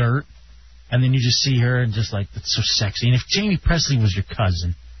Joe Dirt. And then you just see her and just like, that's so sexy. And if Jamie Presley was your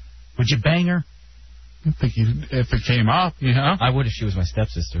cousin, would you bang her? I think if it came up, I would if she was my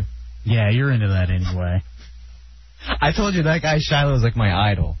stepsister. Yeah, you're into that anyway. I told you that guy Shiloh is like my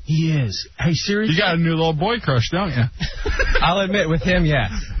idol. He is. Hey, seriously? You got a new little boy crush, don't you? I'll admit, with him, yeah.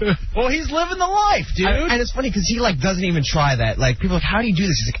 Well, he's living the life, dude. And it's funny because he doesn't even try that. Like, people are like, how do you do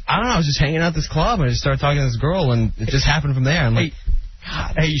this? He's like, I don't know, I was just hanging out at this club and I just started talking to this girl and it just happened from there. I'm like,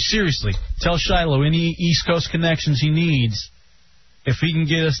 God. Hey, seriously, tell Shiloh any East Coast connections he needs if he can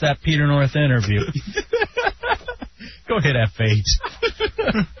get us that Peter North interview. Go hit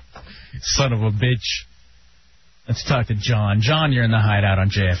F8. Son of a bitch. Let's talk to John. John, you're in the Hideout on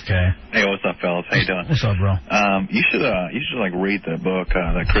JFK. Hey, what's up, fellas? How you doing? What's up, bro? You should like read the book,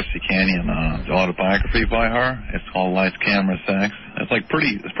 that Christy Canyon autobiography by her. It's called Lights, Camera, Sex. It's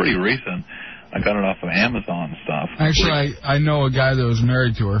pretty recent. I got it off of Amazon and stuff. Actually, I know a guy that was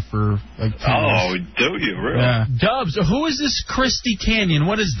married to her for like 2 years. Do you really? Yeah. Dubs, who is this Christy Canyon?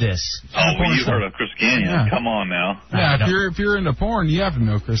 What is this? Well, you heard of Christy Canyon. Yeah. Come on now. Yeah, if you're into porn, you have to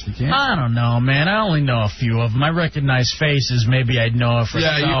know Christy Canyon. I don't know, man. I only know a few of them. I recognize faces. Maybe I'd know if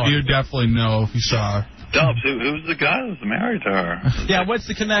you definitely know if you saw her. Dubs, who's the guy that's married to her? Yeah, what's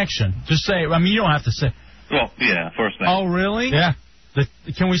the connection? Just say. I mean, you don't have to say. Well, yeah, first name. Oh, really? Yeah.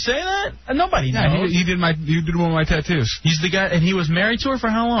 Can we say that? Nobody knows. He did one of my tattoos. He's the guy, and he was married to her for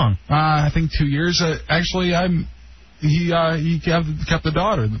how long? I think 2 years. Actually, he kept the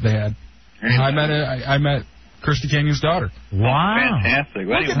daughter that they had. I met Christy Canyon's daughter. Wow. Fantastic.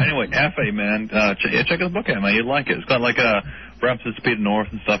 Well, anyway, F.A., man, check his book out, man. You'd like it. It's got like Reps at Speed North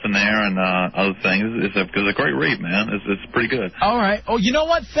and stuff in there and other things. It's a great read, man. It's pretty good. All right. Oh, you know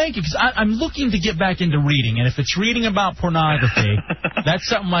what? Thank you, because I'm looking to get back into reading, and if it's reading about pornography, that's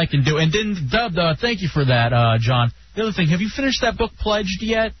something I can do. And then, Dub, thank you for that, John. The other thing, have you finished that book, Pledged,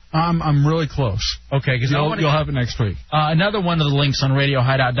 yet? I'm really close. Okay, because you'll have it next week. Another one of the links on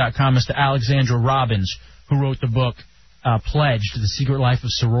RadioHideout.com is to Alexandra Robbins, who wrote the book Pledged: The Secret Life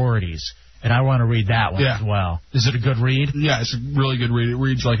of Sororities. And I want to read that one as well. Is it a good read? Yeah, it's a really good read. It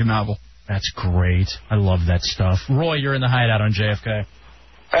reads like a novel. That's great. I love that stuff. Roy, you're in the Hideout on JFK.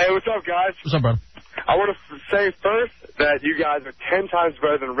 Hey, what's up, guys? What's up, brother? I want to say first that you guys are 10 times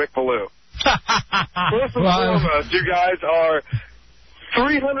better than Rick Ballou. First and foremost, you guys are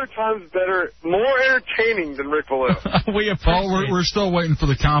 300 times better, more entertaining than Rick Ballou. We're still waiting for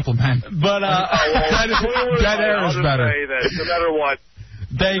the compliment. But that air is better. Say that no matter what.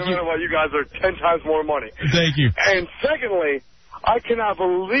 Thank you. No matter what, you guys are 10 times more money. Thank you. And secondly, I cannot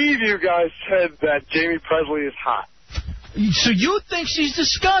believe you guys said that Jamie Presley is hot. So you think she's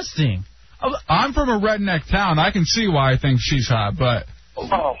disgusting? I'm from a redneck town. I can see why I think she's hot, but...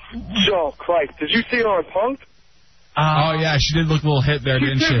 Oh, Joe Christ. Did you see her on Punk'd? Oh, yeah, she did look a little hit there,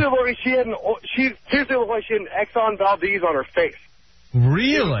 didn't she? Seriously looked like she had an Exxon Valdez on her face.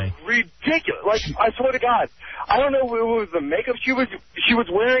 Really? Ridiculous. Like, I swear to God. I don't know if it was the makeup she was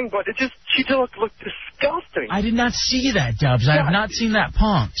wearing, but she just looked disgusting. I did not see that, Dubs. I have not seen that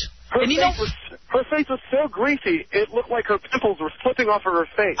Punk'd. Her face was so greasy, it looked like her pimples were slipping off of her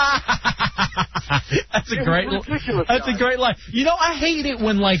face. That's a great line. You know, I hate it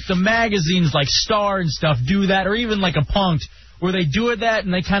when, like, the magazines like Star and stuff do that, or even like a Punk'd, where they do that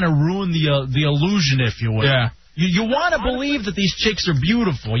and they kind of ruin the illusion, if you will. Yeah. You want to believe that these chicks are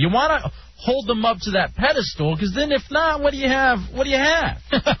beautiful. You want to hold them up to that pedestal, because then if not, what do you have? What do you have?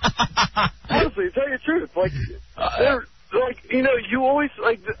 Honestly, to tell you the truth, like, they're, like, you know, you always,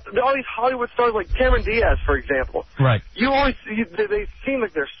 like, all these Hollywood stars, like Cameron Diaz, for example. Right. You always, they seem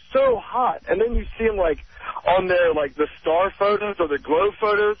like they're so hot, and then you see them, like, on their, like, the star photos or the glow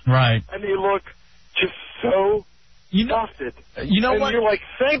photos. Right. And they look just so busted. You know and what? you're like,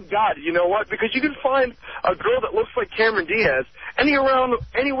 thank God, you know what? Because you can find a girl that looks like Cameron Diaz anywhere around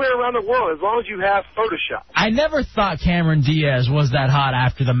the world, as long as you have Photoshop. I never thought Cameron Diaz was that hot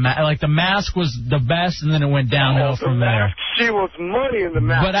after the like the Mask was the best, and then it went downhill from there. She was money in the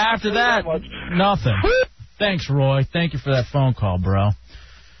Mask. But after that, nothing. Thanks, Roy. Thank you for that phone call, bro.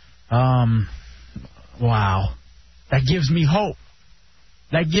 Wow. That gives me hope.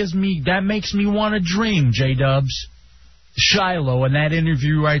 That makes me want to dream, J-Dubs. Shiloh in that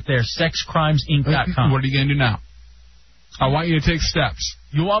interview right there, sexcrimesinc.com. What are you going to do now? I want you to take steps.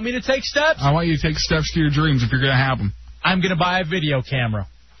 You want me to take steps? I want you to take steps to your dreams if you're going to have them. I'm going to buy a video camera.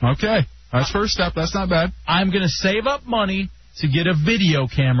 Okay. That's first step. That's not bad. I'm going to save up money to get a video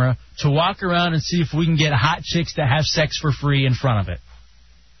camera to walk around and see if we can get hot chicks to have sex for free in front of it.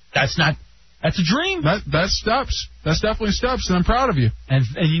 That's a dream. That's steps. That's definitely steps, and I'm proud of you. And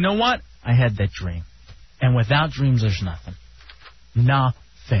you know what? I had that dream. And without dreams, there's nothing.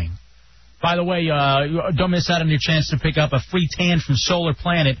 Nothing. By the way, don't miss out on your chance to pick up a free tan from Solar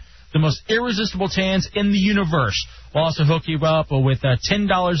Planet, the most irresistible tans in the universe. We'll also hook you up with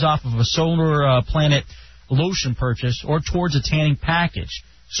 $10 off of a Solar Planet lotion purchase or towards a tanning package.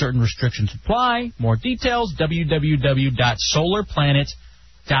 Certain restrictions apply. More details,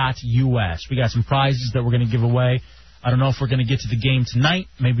 www.solarplanet.us. We got some prizes that we're going to give away. I don't know if we're going to get to the game tonight.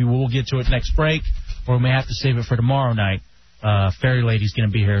 Maybe we'll get to it next break, or we may have to save it for tomorrow night. Fairy Lady's going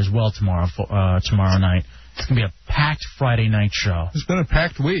to be here as well tomorrow night. It's going to be a packed Friday night show. It's been a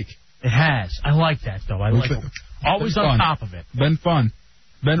packed week. It has. I like that, though. I like it. Always on top of it. Been fun.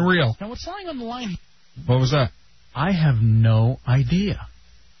 Been real. Now, what's lying on the line? What was that? I have no idea.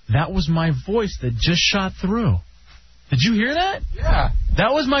 That was my voice that just shot through. Did you hear that? Yeah.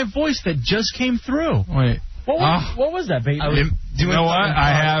 That was my voice that just came through. Wait. What was that, baby? You know what?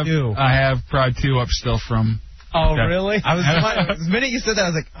 I have Pride 2 up still from... Oh, really? The minute you said that, I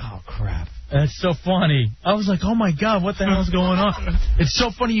was like, oh, crap. That's so funny. I was like, oh, my God, what the hell is going on? It's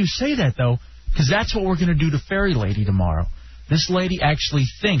so funny you say that, though, because that's what we're going to do to Fairy Lady tomorrow. This lady actually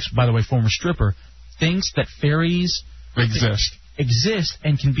thinks, by the way, former stripper, thinks that fairies exist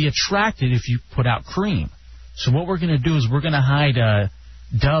and can be attracted if you put out cream. So what we're going to do is we're going to hide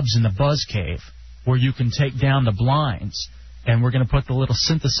Dubs in the Buzz Cave where you can take down the blinds, and we're going to put the little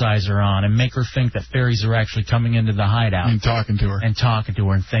synthesizer on and make her think that fairies are actually coming into the hideout. And talking to her. And thinking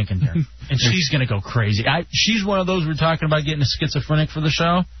to her. And she's going to go crazy. She's one of those we're talking about getting a schizophrenic for the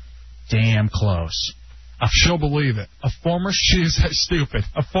show. Damn close. She'll believe it. She is that stupid.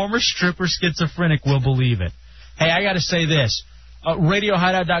 A former stripper schizophrenic will believe it. Hey, I got to say this.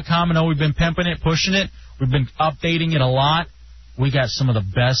 RadioHideout.com, I know we've been pimping it, pushing it. We've been updating it a lot. We got some of the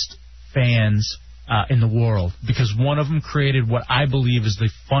best fans in the world, because one of them created what I believe is the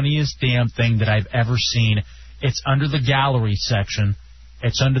funniest damn thing that I've ever seen. It's under the gallery section.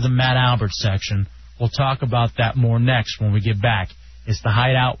 It's under the Matt Albert section. We'll talk about that more next when we get back. It's the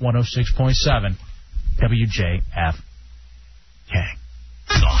Hideout 106.7 WJFK.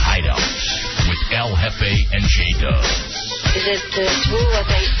 The Hideout with El Jefe and J-Dubs. Is it true what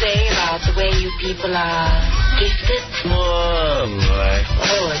they say about the way you people are gifted? Whoa, boy.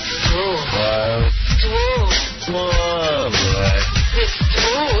 Oh, it's true. Whoa. It's true. Whoa, boy. It's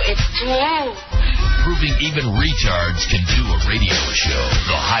true. It's true. Proving even retards can do a radio show.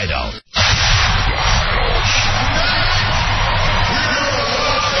 The Hideout.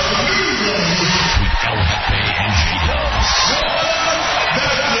 With El Jefe and J-Dubs.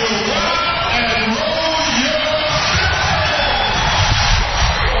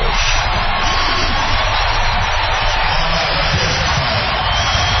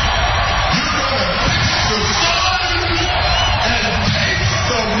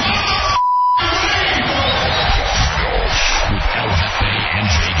 With El Jefe and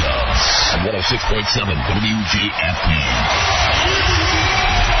J-Dubs. 106.7 WJFK.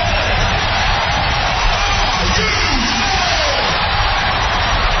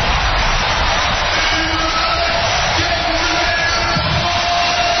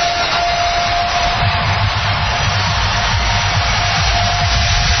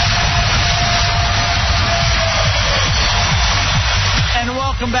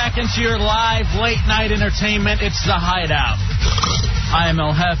 Welcome back into your live late-night entertainment. It's the Hideout. I am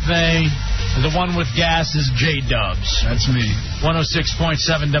El Jefe. The one with gas is J-Dubs. That's me.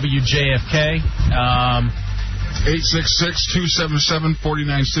 106.7 WJFK.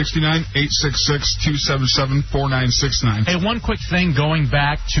 866-277-4969. 866-277-4969. Hey, one quick thing going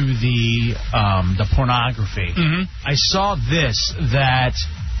back to the pornography. Mm-hmm. I saw this, that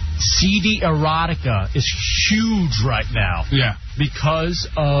CD erotica is huge right now. Yeah. Because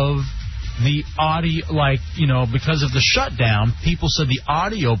of the audio, because of the shutdown, people said the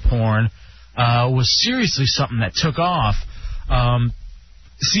audio porn was seriously something that took off.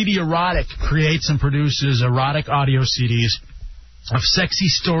 CD Erotic creates and produces erotic audio CDs of sexy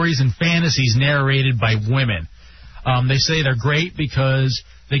stories and fantasies narrated by women. They say they're great because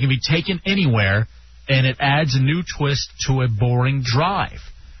they can be taken anywhere, and it adds a new twist to a boring drive.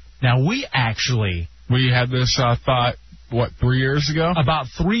 Now, we had this thought, 3 years ago? About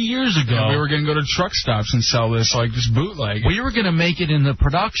 3 years ago. Yeah, we were going to go to truck stops and sell this, just bootleg. We were going to make it in the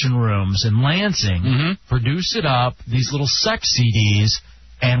production rooms in Lansing, produce it up, these little sex CDs,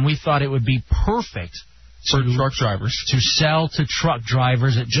 and we thought it would be perfect for truck drivers. To sell to truck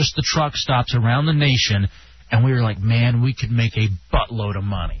drivers at just the truck stops around the nation, and we were like, man, we could make a buttload of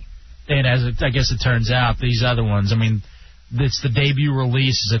money. And I guess it turns out, these other ones, it's the debut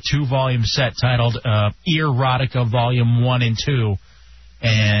release. It's a 2-volume set titled Erotica Volume 1 and 2.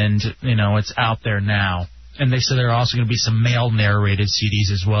 And, it's out there now. And they said there are also going to be some male-narrated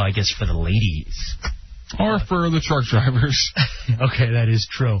CDs as well, I guess, for the ladies. Or for the truck drivers. Okay, that is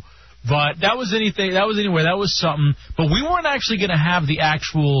true. But that was something. But we weren't actually going to have the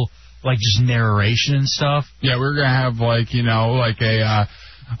actual, just narration and stuff. Yeah, we were going to have,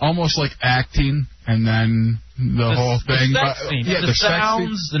 almost like acting, and then the whole thing. The sex scene, the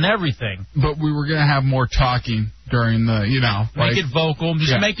sounds and everything. But we were going to have more talking during the, Make it vocal,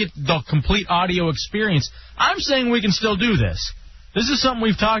 make it the complete audio experience. I'm saying we can still do this. This is something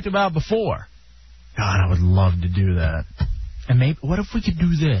we've talked about before. God, I would love to do that. And maybe, what if we could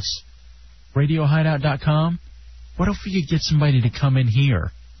do this? RadioHideout.com? What if we could get somebody to come in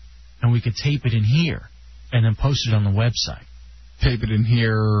here, and we could tape it in here? and then post it on the website. Tape it in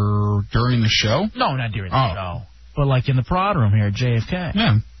here during the show? No, not during the show. But like in the prod room here at JFK.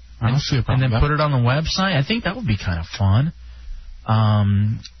 Yeah. I don't see a problem. And then put it on the website. I think that would be kind of fun.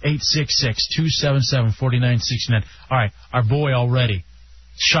 866-277-4969. All right, our boy already.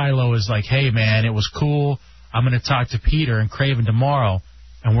 Shiloh is like, hey, man, it was cool. I'm going to talk to Peter and Craven tomorrow,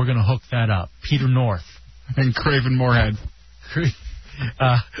 and we're going to hook that up. Peter North. And Craven Moorhead.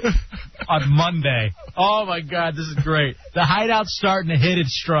 On Monday. Oh, my God, this is great. The Hideout's starting to hit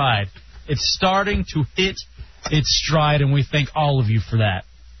its stride. It's starting to hit its stride, and we thank all of you for that.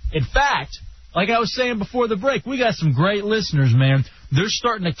 In fact, like I was saying before the break, we got some great listeners, man. They're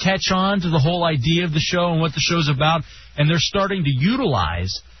starting to catch on to the whole idea of the show and what the show's about, and they're starting to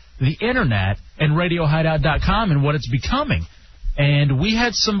utilize the Internet and RadioHideout.com and what it's becoming. And we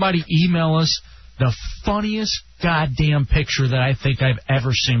had somebody email us the funniest goddamn picture that I think I've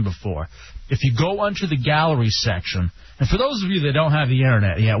ever seen before. If you go onto the gallery section, and for those of you that don't have the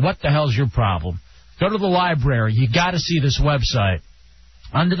Internet yet, what the hell's your problem? Go to the library. You got to see this website.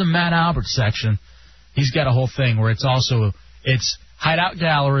 Under the Matt Albert section, he's got a whole thing where it's Hideout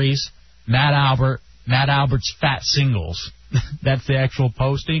Galleries, Matt Albert's Fat Singles. That's the actual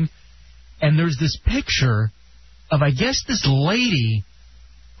posting. And there's this picture of, I guess, this lady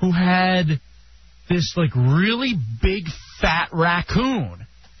who had this, like, really big fat raccoon.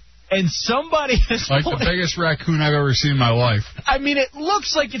 And somebody has... Like the biggest raccoon I've ever seen in my life. I mean, it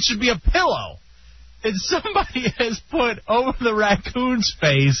looks like it should be a pillow. And somebody has put over the raccoon's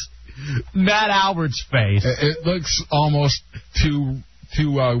face Matt Albert's face. It looks almost too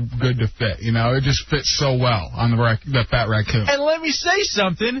good to fit. You know, it just fits so well on the fat raccoon. And let me say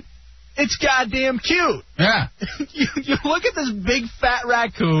something. It's goddamn cute. Yeah. You look at this big fat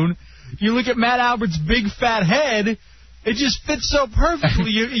raccoon. You look at Matt Albert's big fat head. It just fits so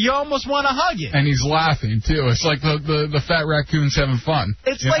perfectly. You almost want to hug it. And he's laughing too. It's like the fat raccoon's having fun.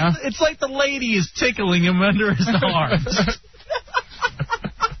 It's like the lady is tickling him under his arms.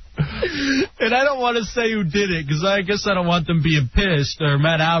 And I don't want to say who did it because I guess I don't want them being pissed or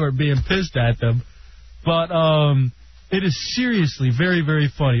Matt Albert being pissed at them. But it is seriously very, very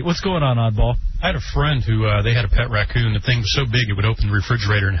funny. What's going on, Oddball? I had a friend who they had a pet raccoon. The thing was so big it would open the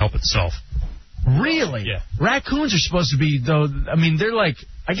refrigerator and help itself. Really? Yeah. Raccoons are supposed to be, though, I mean, they're like,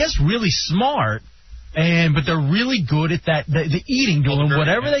 I guess, really smart, but they're really good at that, the eating, doing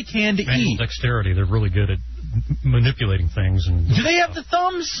whatever they can to eat. Dexterity. They're really good at manipulating things. And do they have the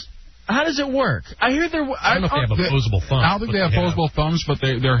thumbs? How does it work? I hear they're... I don't know if they have opposable thumbs. I don't think they have opposable thumbs, but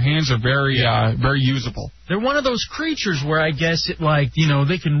their hands are very usable. They're one of those creatures where I guess it, like, you know,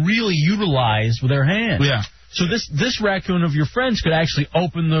 they can really utilize with their hands. Yeah. So this raccoon of your friends could actually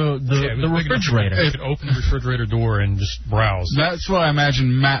open the refrigerator. It could open the refrigerator door and just browse. That's what I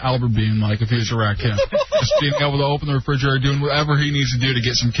imagine Matt Albert being like if he was a raccoon. Just being able to open the refrigerator, doing whatever he needs to do to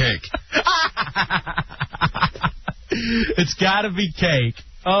get some cake. It's got to be cake.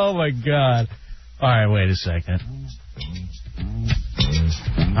 Oh, my God. All right, wait a second.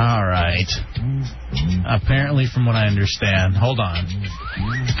 All right. Apparently, from what I understand. Hold on.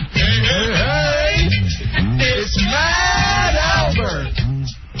 Hey, it's Matt Albert.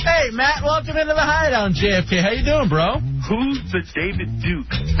 Hey, Matt, welcome into the Hideout on JFK. How you doing, bro? Who's the David Duke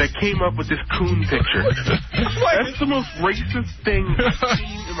that came up with this coon picture? That's the most racist thing I've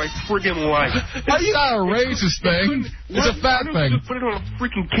seen in my friggin' life. It's not a racist thing. It's a fat thing. Just put it on a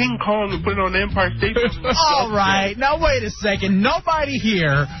freaking King Kong and put it on the Empire State Building. All right. Now, wait a second. Nobody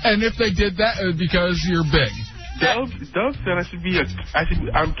here. And if they did that, it was because you're big. Doug said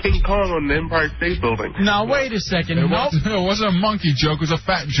I'm King Kong on the Empire State Building. Now, wait a second. It wasn't a monkey joke. It was a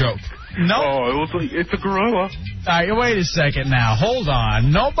fat joke. No. Oh, it was like, it's a gorilla. All right, wait a second now. Hold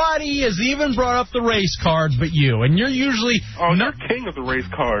on. Nobody has even brought up the race card but you, and you're usually... Oh, you're king of the race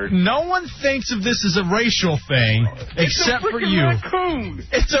card. No one thinks of this as a racial thing except for you. Raccoon.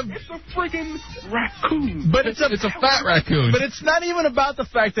 It's a freaking raccoon. But it's a fat raccoon. But it's not even about the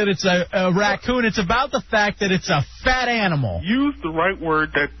fact that it's a raccoon. It's about the fact that it's a fat animal. Use the right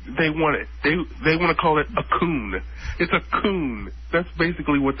word that they want it. They want to call it a coon. It's a coon. That's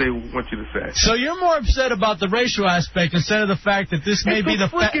basically what they want you to say. So you're more upset about the racial aspect instead of the fact that this may be the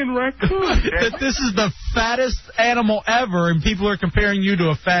freaking raccoon. That this is the fattest animal ever, and people are comparing you to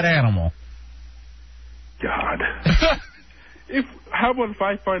a fat animal. God. How about if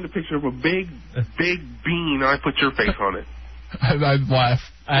I find a picture of a big bean and I put your face on it? I'd laugh.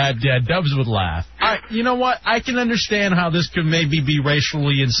 Yeah, Dubs would laugh. You know what? I can understand how this could maybe be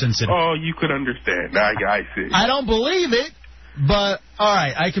racially insensitive. Oh, you could understand. I see. I don't believe it, but all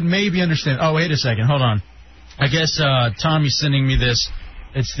right, I could maybe understand. Oh, wait a second. Hold on. I guess Tommy's sending me this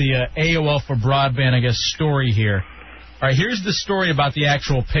It's the AOL for broadband, I guess, story here. All right, here's the story about the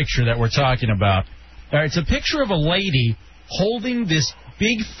actual picture that we're talking about. All right, it's a picture of a lady holding this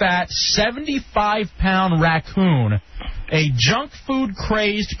big, fat, 75-pound raccoon, a junk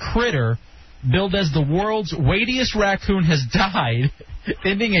food-crazed critter billed as the world's weightiest raccoon has died,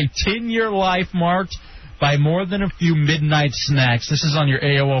 ending a 10-year life marked by more than a few midnight snacks. This is on your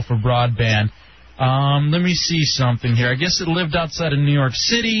AOL for broadband. Let me see something here. I guess it lived outside of New York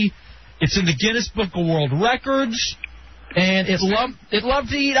City. It's in the Guinness Book of World Records, and it loved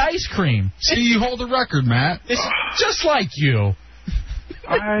to eat ice cream. See, you hold a record, Matt. It's just like you.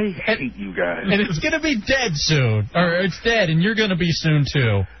 I hate you guys. And it's going to be dead soon. Or it's dead, and you're going to be soon,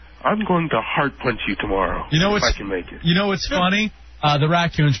 too. I'm going to heart punch you tomorrow if I can make it. You know what's funny? The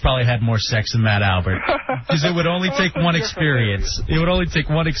raccoons probably had more sex than Matt Albert. Because it would only take one experience. It would only take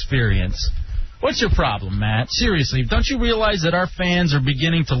one experience. What's your problem, Matt? Seriously, don't you realize that our fans are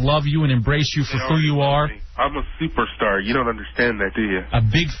beginning to love you and embrace you for who you are? I'm a superstar. You don't understand that, do you? A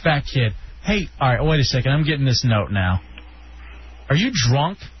big fat kid. Hey, all right, wait a second. I'm getting this note now. Are you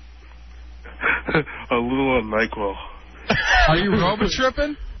drunk? A little on NyQuil. Are you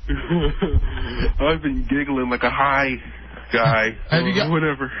robo-tripping? I've been giggling like a high guy.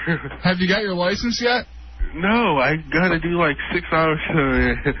 Whatever. Have you got your license yet? No, I got to do like 6 hours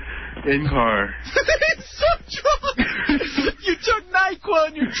in car. He's so drunk. You took NyQuil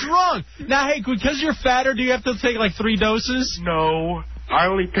and you're drunk. Now, hey, because you're fatter, do you have to take like 3 doses? No, I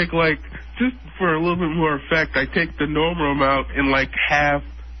only take just for a little bit more effect, I take the normal amount and like half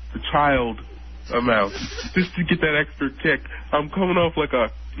the child amount, just to get that extra kick. I'm coming off like a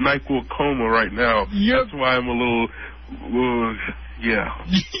NyQuil coma right now. That's why I'm a little, yeah.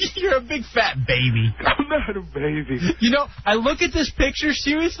 You're a big fat baby. I'm not a baby. You know, I look at this picture,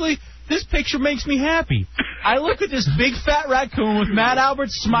 seriously, this picture makes me happy. I look at this big fat raccoon with Matt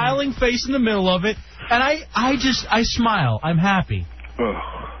Albert's smiling face in the middle of it, and I smile. I'm happy.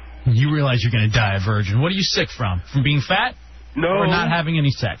 You realize you're going to die a virgin. What are you sick from? From being fat? No. Or not having any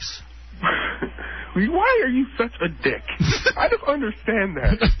sex? Why are you such a dick? I don't understand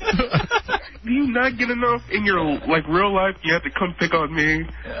that. Do you not get enough in your real life? You have to come pick on me.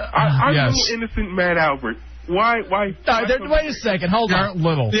 I'm yes. no innocent Matt Albert. Why? Wait a second. Hold on. You're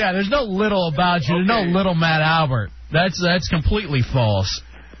little. Yeah, there's no little about you. Okay. There's no little Matt Albert. That's completely false.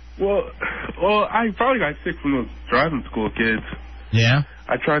 Well, I probably got sick from those driving school kids. Yeah?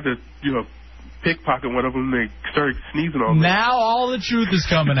 I tried to, pickpocket one of them. They started sneezing on me. Now all the truth is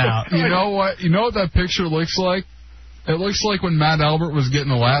coming out. You know what? You know what that picture looks like? It looks like when Matt Albert was getting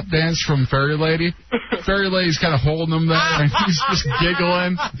a lap dance from Fairy Lady. Fairy Lady's kind of holding him there, and he's just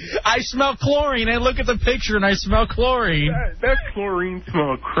giggling. I smell chlorine. I look at the picture, and I smell chlorine. That chlorine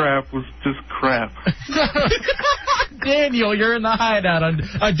smell crap was just crap. Daniel, you're in the hideout on...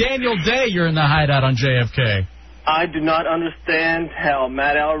 Daniel Day, you're in the hideout on JFK. I do not understand how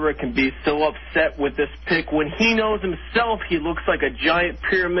Matt Albert can be so upset with this pic when he knows himself he looks like a giant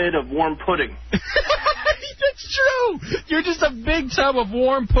pyramid of warm pudding. That's true. You're just a big tub of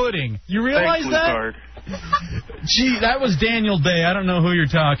warm pudding. You realize that? Gee, that was Daniel Day. I don't know who you're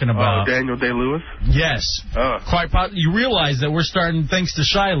talking about. Daniel Day-Lewis? Yes. Quite you realize that we're starting, thanks to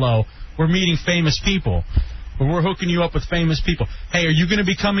Shiloh, we're meeting famous people. We're hooking you up with famous people. Hey, are you going to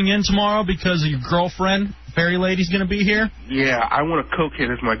be coming in tomorrow because your girlfriend, Fairy Lady's going to be here? Yeah, I want a cokehead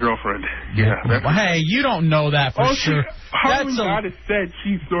as my girlfriend. Yeah. Hey, you don't know that for sure. Harlan Goddess said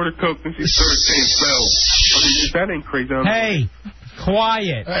she snorted coke and she started saying so. That ain't crazy. Hey,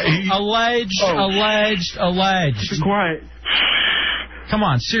 quiet. Alleged. Be quiet. Come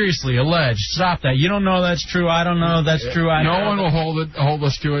on, seriously, alleged. Stop that. You don't know that's true. I don't know that's true. No one will hold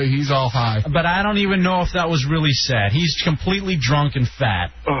us to it. He's all high. But I don't even know if that was really said. He's completely drunk and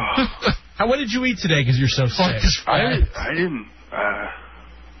fat. What did you eat today because you're so sick? I didn't.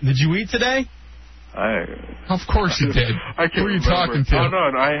 Did you eat today? Of course you did. I can't Who are you remember. talking to? Oh,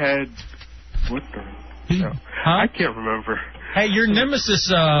 no, I had... What the... No. I can't remember. Hey, your nemesis,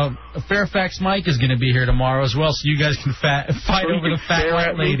 Fairfax Mike, is going to be here tomorrow as well, so you guys can fight over the fat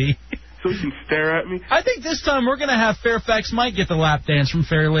white lady. So you can stare at me? I think this time we're going to have Fairfax Mike get the lap dance from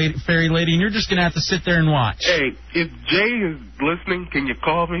Fairy Lady, and you're just going to have to sit there and watch. Hey, if Jay is listening, can you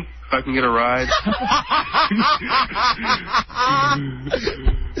call me so I can get a ride?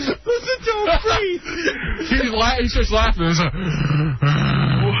 Listen to him breathe. He starts laughing.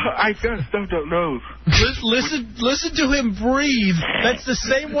 I got a stuffed up nose. Listen to him breathe. That's the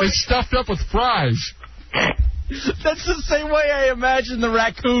same way. It's stuffed up with fries. That's the same way I imagine the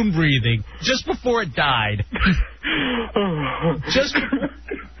raccoon breathing just before it died.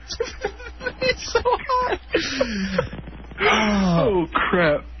 It's so hot. Oh,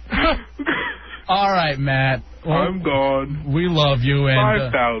 crap. All right, Matt. Well, I'm gone. We love you.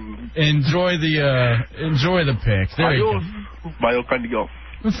 And 5,000. Enjoy the pick. There you go. Mayo candigo.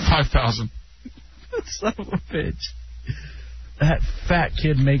 5,000. Son of a bitch. That fat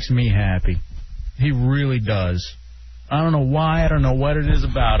kid makes me happy. He really does. I don't know why. I don't know what it is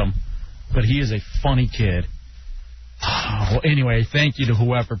about him. But he is a funny kid. Well, anyway, thank you to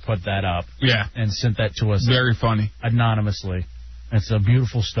whoever put that up. Yeah. And sent that to us. Very funny. Anonymously. It's a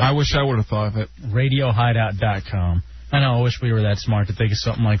beautiful stuff. I wish I would have thought of it. RadioHideout.com. I know, I wish we were that smart to think of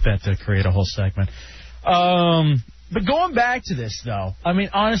something like that to create a whole segment. But going back to this, though, I mean,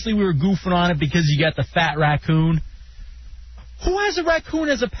 honestly, we were goofing on it because you got the fat raccoon. Who has a raccoon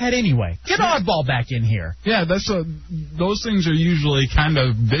as a pet anyway? Get Oddball back in here. Yeah, those things are usually kind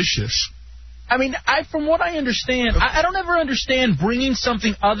of vicious. I mean, from what I understand, I don't ever understand bringing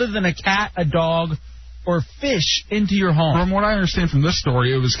something other than a cat, a dog, or fish into your home. From what I understand from this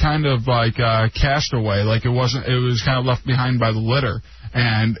story, it was kind of like Castaway. Like it was kind of left behind by the litter.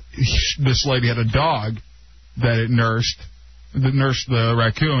 And this lady had a dog that nursed the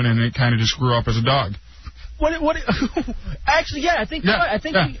raccoon, and it kind of just grew up as a dog. What? Actually, yeah, I think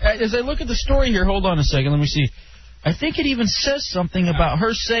as I look at the story here, hold on a second, let me see. I think it even says something about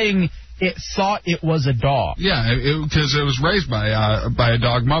her saying it thought it was a dog. Yeah, because it was raised by a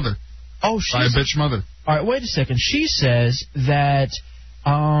dog mother. Oh, by a bitch mother. All right, wait a second. She says that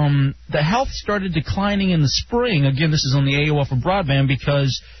the health started declining in the spring. Again, this is on the AOL for broadband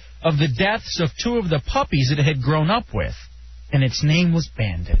because of the deaths of 2 of the puppies that it had grown up with, and its name was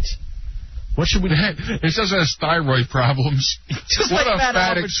Bandit. What should we do? It says it has thyroid problems. What a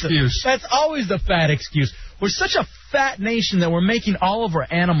fat excuse. That's always the fat excuse. We're such a fat nation that we're making all of our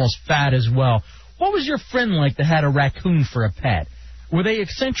animals fat as well. What was your friend like that had a raccoon for a pet? Were they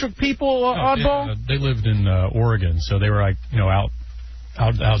eccentric people, Oddball? Yeah, they lived in Oregon, so they were like,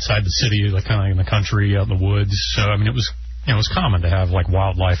 outside the city, like kind of in the country, out in the woods. So I mean, it was common to have like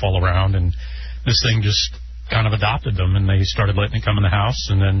wildlife all around, and this thing just kind of adopted them, and they started letting it come in the house,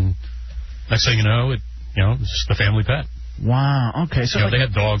 and then next thing you know, it's just the family pet. Wow. Okay. So they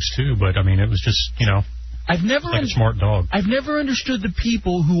had dogs too, but I mean, it was just I've never like a smart dog. I've never understood the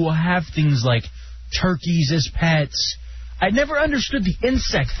people who will have things like turkeys as pets. I never understood the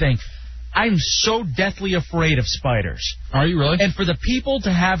insect thing. I'm so deathly afraid of spiders. Are you really? And for the people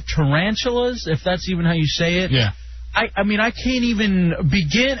to have tarantulas, if that's even how you say it. Yeah. I mean, I can't even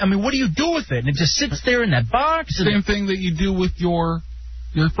begin. I mean, what do you do with it? And it just sits there in that box? Same thing that you do with your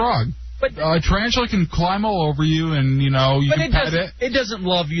frog. But a tarantula can climb all over you, and you can pet it. It doesn't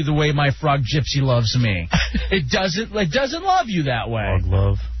love you the way my frog Gypsy loves me. It doesn't love you that way. Frog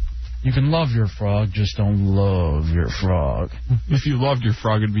love. You can love your frog, just don't love your frog. If you loved your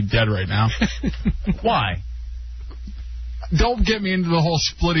frog, it'd be dead right now. Why? Don't get me into the whole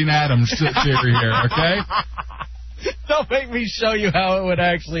splitting atoms theory here, okay? Don't make me show you how it would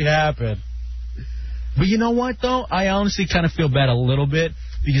actually happen. But you know what, though? I honestly kind of feel bad a little bit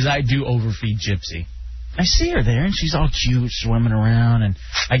because I do overfeed Gypsy. I see her there, and she's all cute, swimming around, and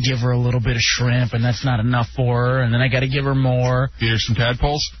I give her a little bit of shrimp, and that's not enough for her, and then I got to give her more. Feed her some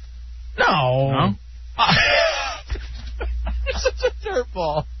tadpoles? No. You're such a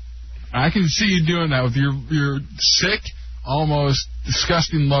dirtball. I can see you doing that with your sick, almost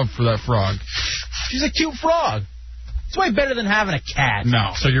disgusting love for that frog. She's a cute frog. It's way better than having a cat.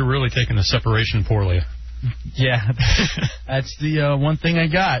 No. So you're really taking the separation poorly. Yeah. That's the one thing I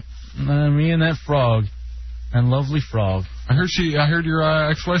got. Me and that frog. And lovely frog. I heard your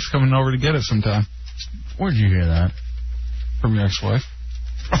ex-wife's coming over to get it sometime. Where'd you hear that? From your ex-wife.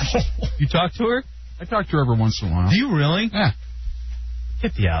 You talk to her? I talk to her every once in a while. Do you really? Yeah.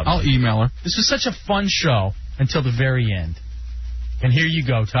 Get the out. I'll email her. This was such a fun show until the very end. And here you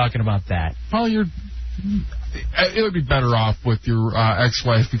go talking about that. Well, it would be better off with your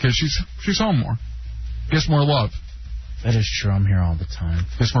ex-wife because she's home more. Gets more love. That is true. I'm here all the time.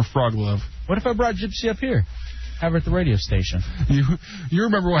 Gets more frog love. What if I brought Gypsy up here? Have her at the radio station. You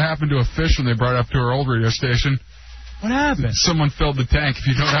remember what happened to a fish when they brought it up to her old radio station? What happened? Someone filled the tank, if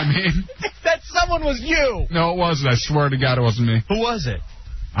you know what I mean. That someone was you. No, it wasn't. I swear to God it wasn't me. Who was it?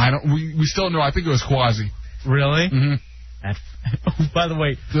 We still know. I think it was Quasi. Really? Mm-hmm. By the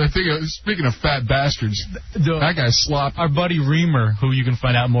way, speaking of fat bastards, that guy's slop. Our buddy Reamer, who you can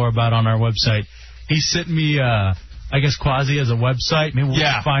find out more about on our website, he sent me, I guess, Quasi as a website. Maybe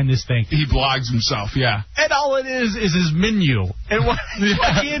we'll find this thing. He blogs himself, yeah. And all it is his menu. And what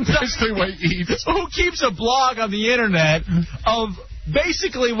he ends up, basically what he eats. Who keeps a blog on the internet of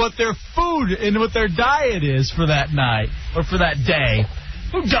basically what their food and what their diet is for that night or for that day?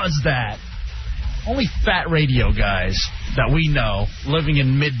 Who does that? only fat radio guys that we know living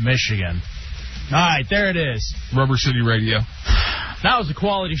in mid-Michigan. All right, there it is. Rubber City Radio. That was a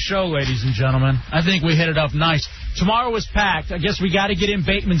quality show, ladies and gentlemen. I think we hit it up nice. Tomorrow is packed. I guess we got to get in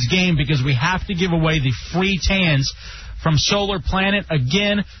Bateman's game because we have to give away the free tans from Solar Planet.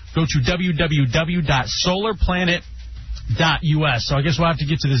 Again, go to www.solarplanet.us. So I guess we'll have to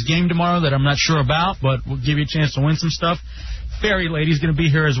get to this game tomorrow that I'm not sure about, but we'll give you a chance to win some stuff. Fairy Lady's going to be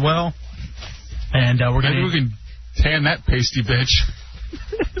here as well. And we're going to... Maybe we can tan that pasty bitch.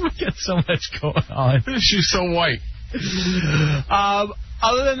 We got so much going on. She's so white.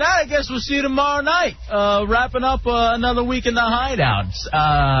 Other than that, I guess we'll see you tomorrow night. Wrapping up another week in the Hideout.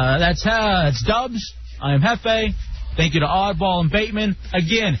 That's Dubs. I am Hefe. Thank you to Oddball and Bateman.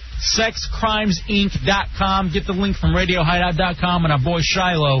 Again, sexcrimesinc.com. Get the link from radiohideout.com and our boy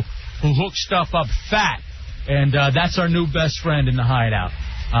Shiloh, who hooks stuff up fat. And that's our new best friend in the Hideout.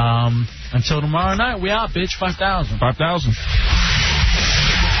 Until tomorrow night, we out, bitch. 5,000. 5,000.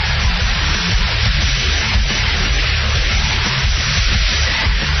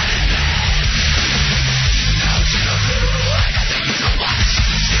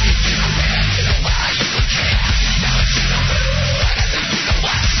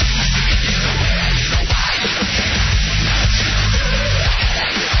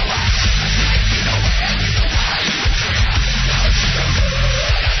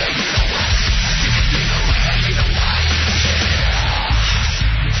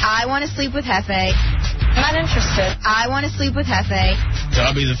 I want to sleep with Hefe. Not interested. I want to sleep with Hefe.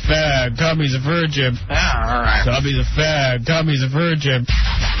 Tubby's a fag. Tubby's a virgin. All right. Tubby's a fag. Tubby's a virgin.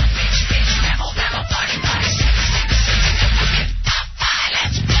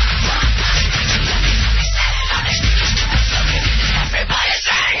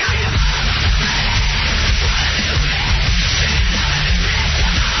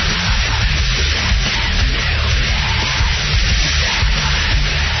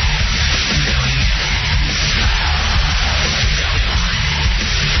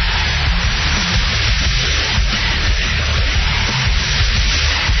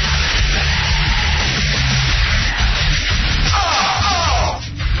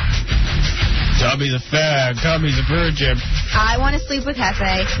 Tubby's a fag. Tubby's a virgin. I want to sleep with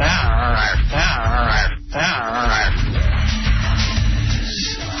Hefe. All right.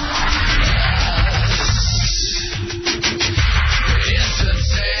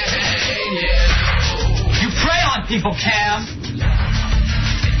 You prey on people, Cam.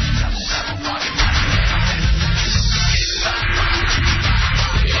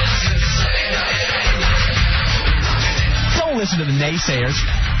 Don't listen to the naysayers.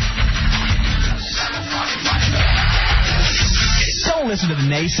 Don't listen to the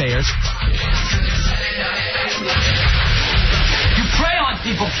naysayers. You prey on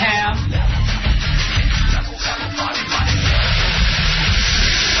people, Cam.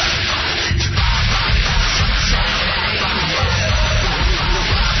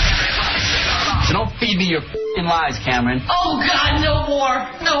 So don't feed me your f***ing lies, Cameron. Oh, God, no more.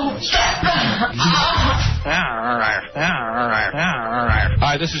 No.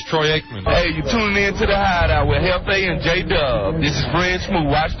 Hi, this is Troy Aikman. Hey, you tuning in to the Hideout with Hefe and J-Dub. This is Fred Smooth,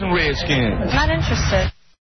 Washington Redskins. Not interested.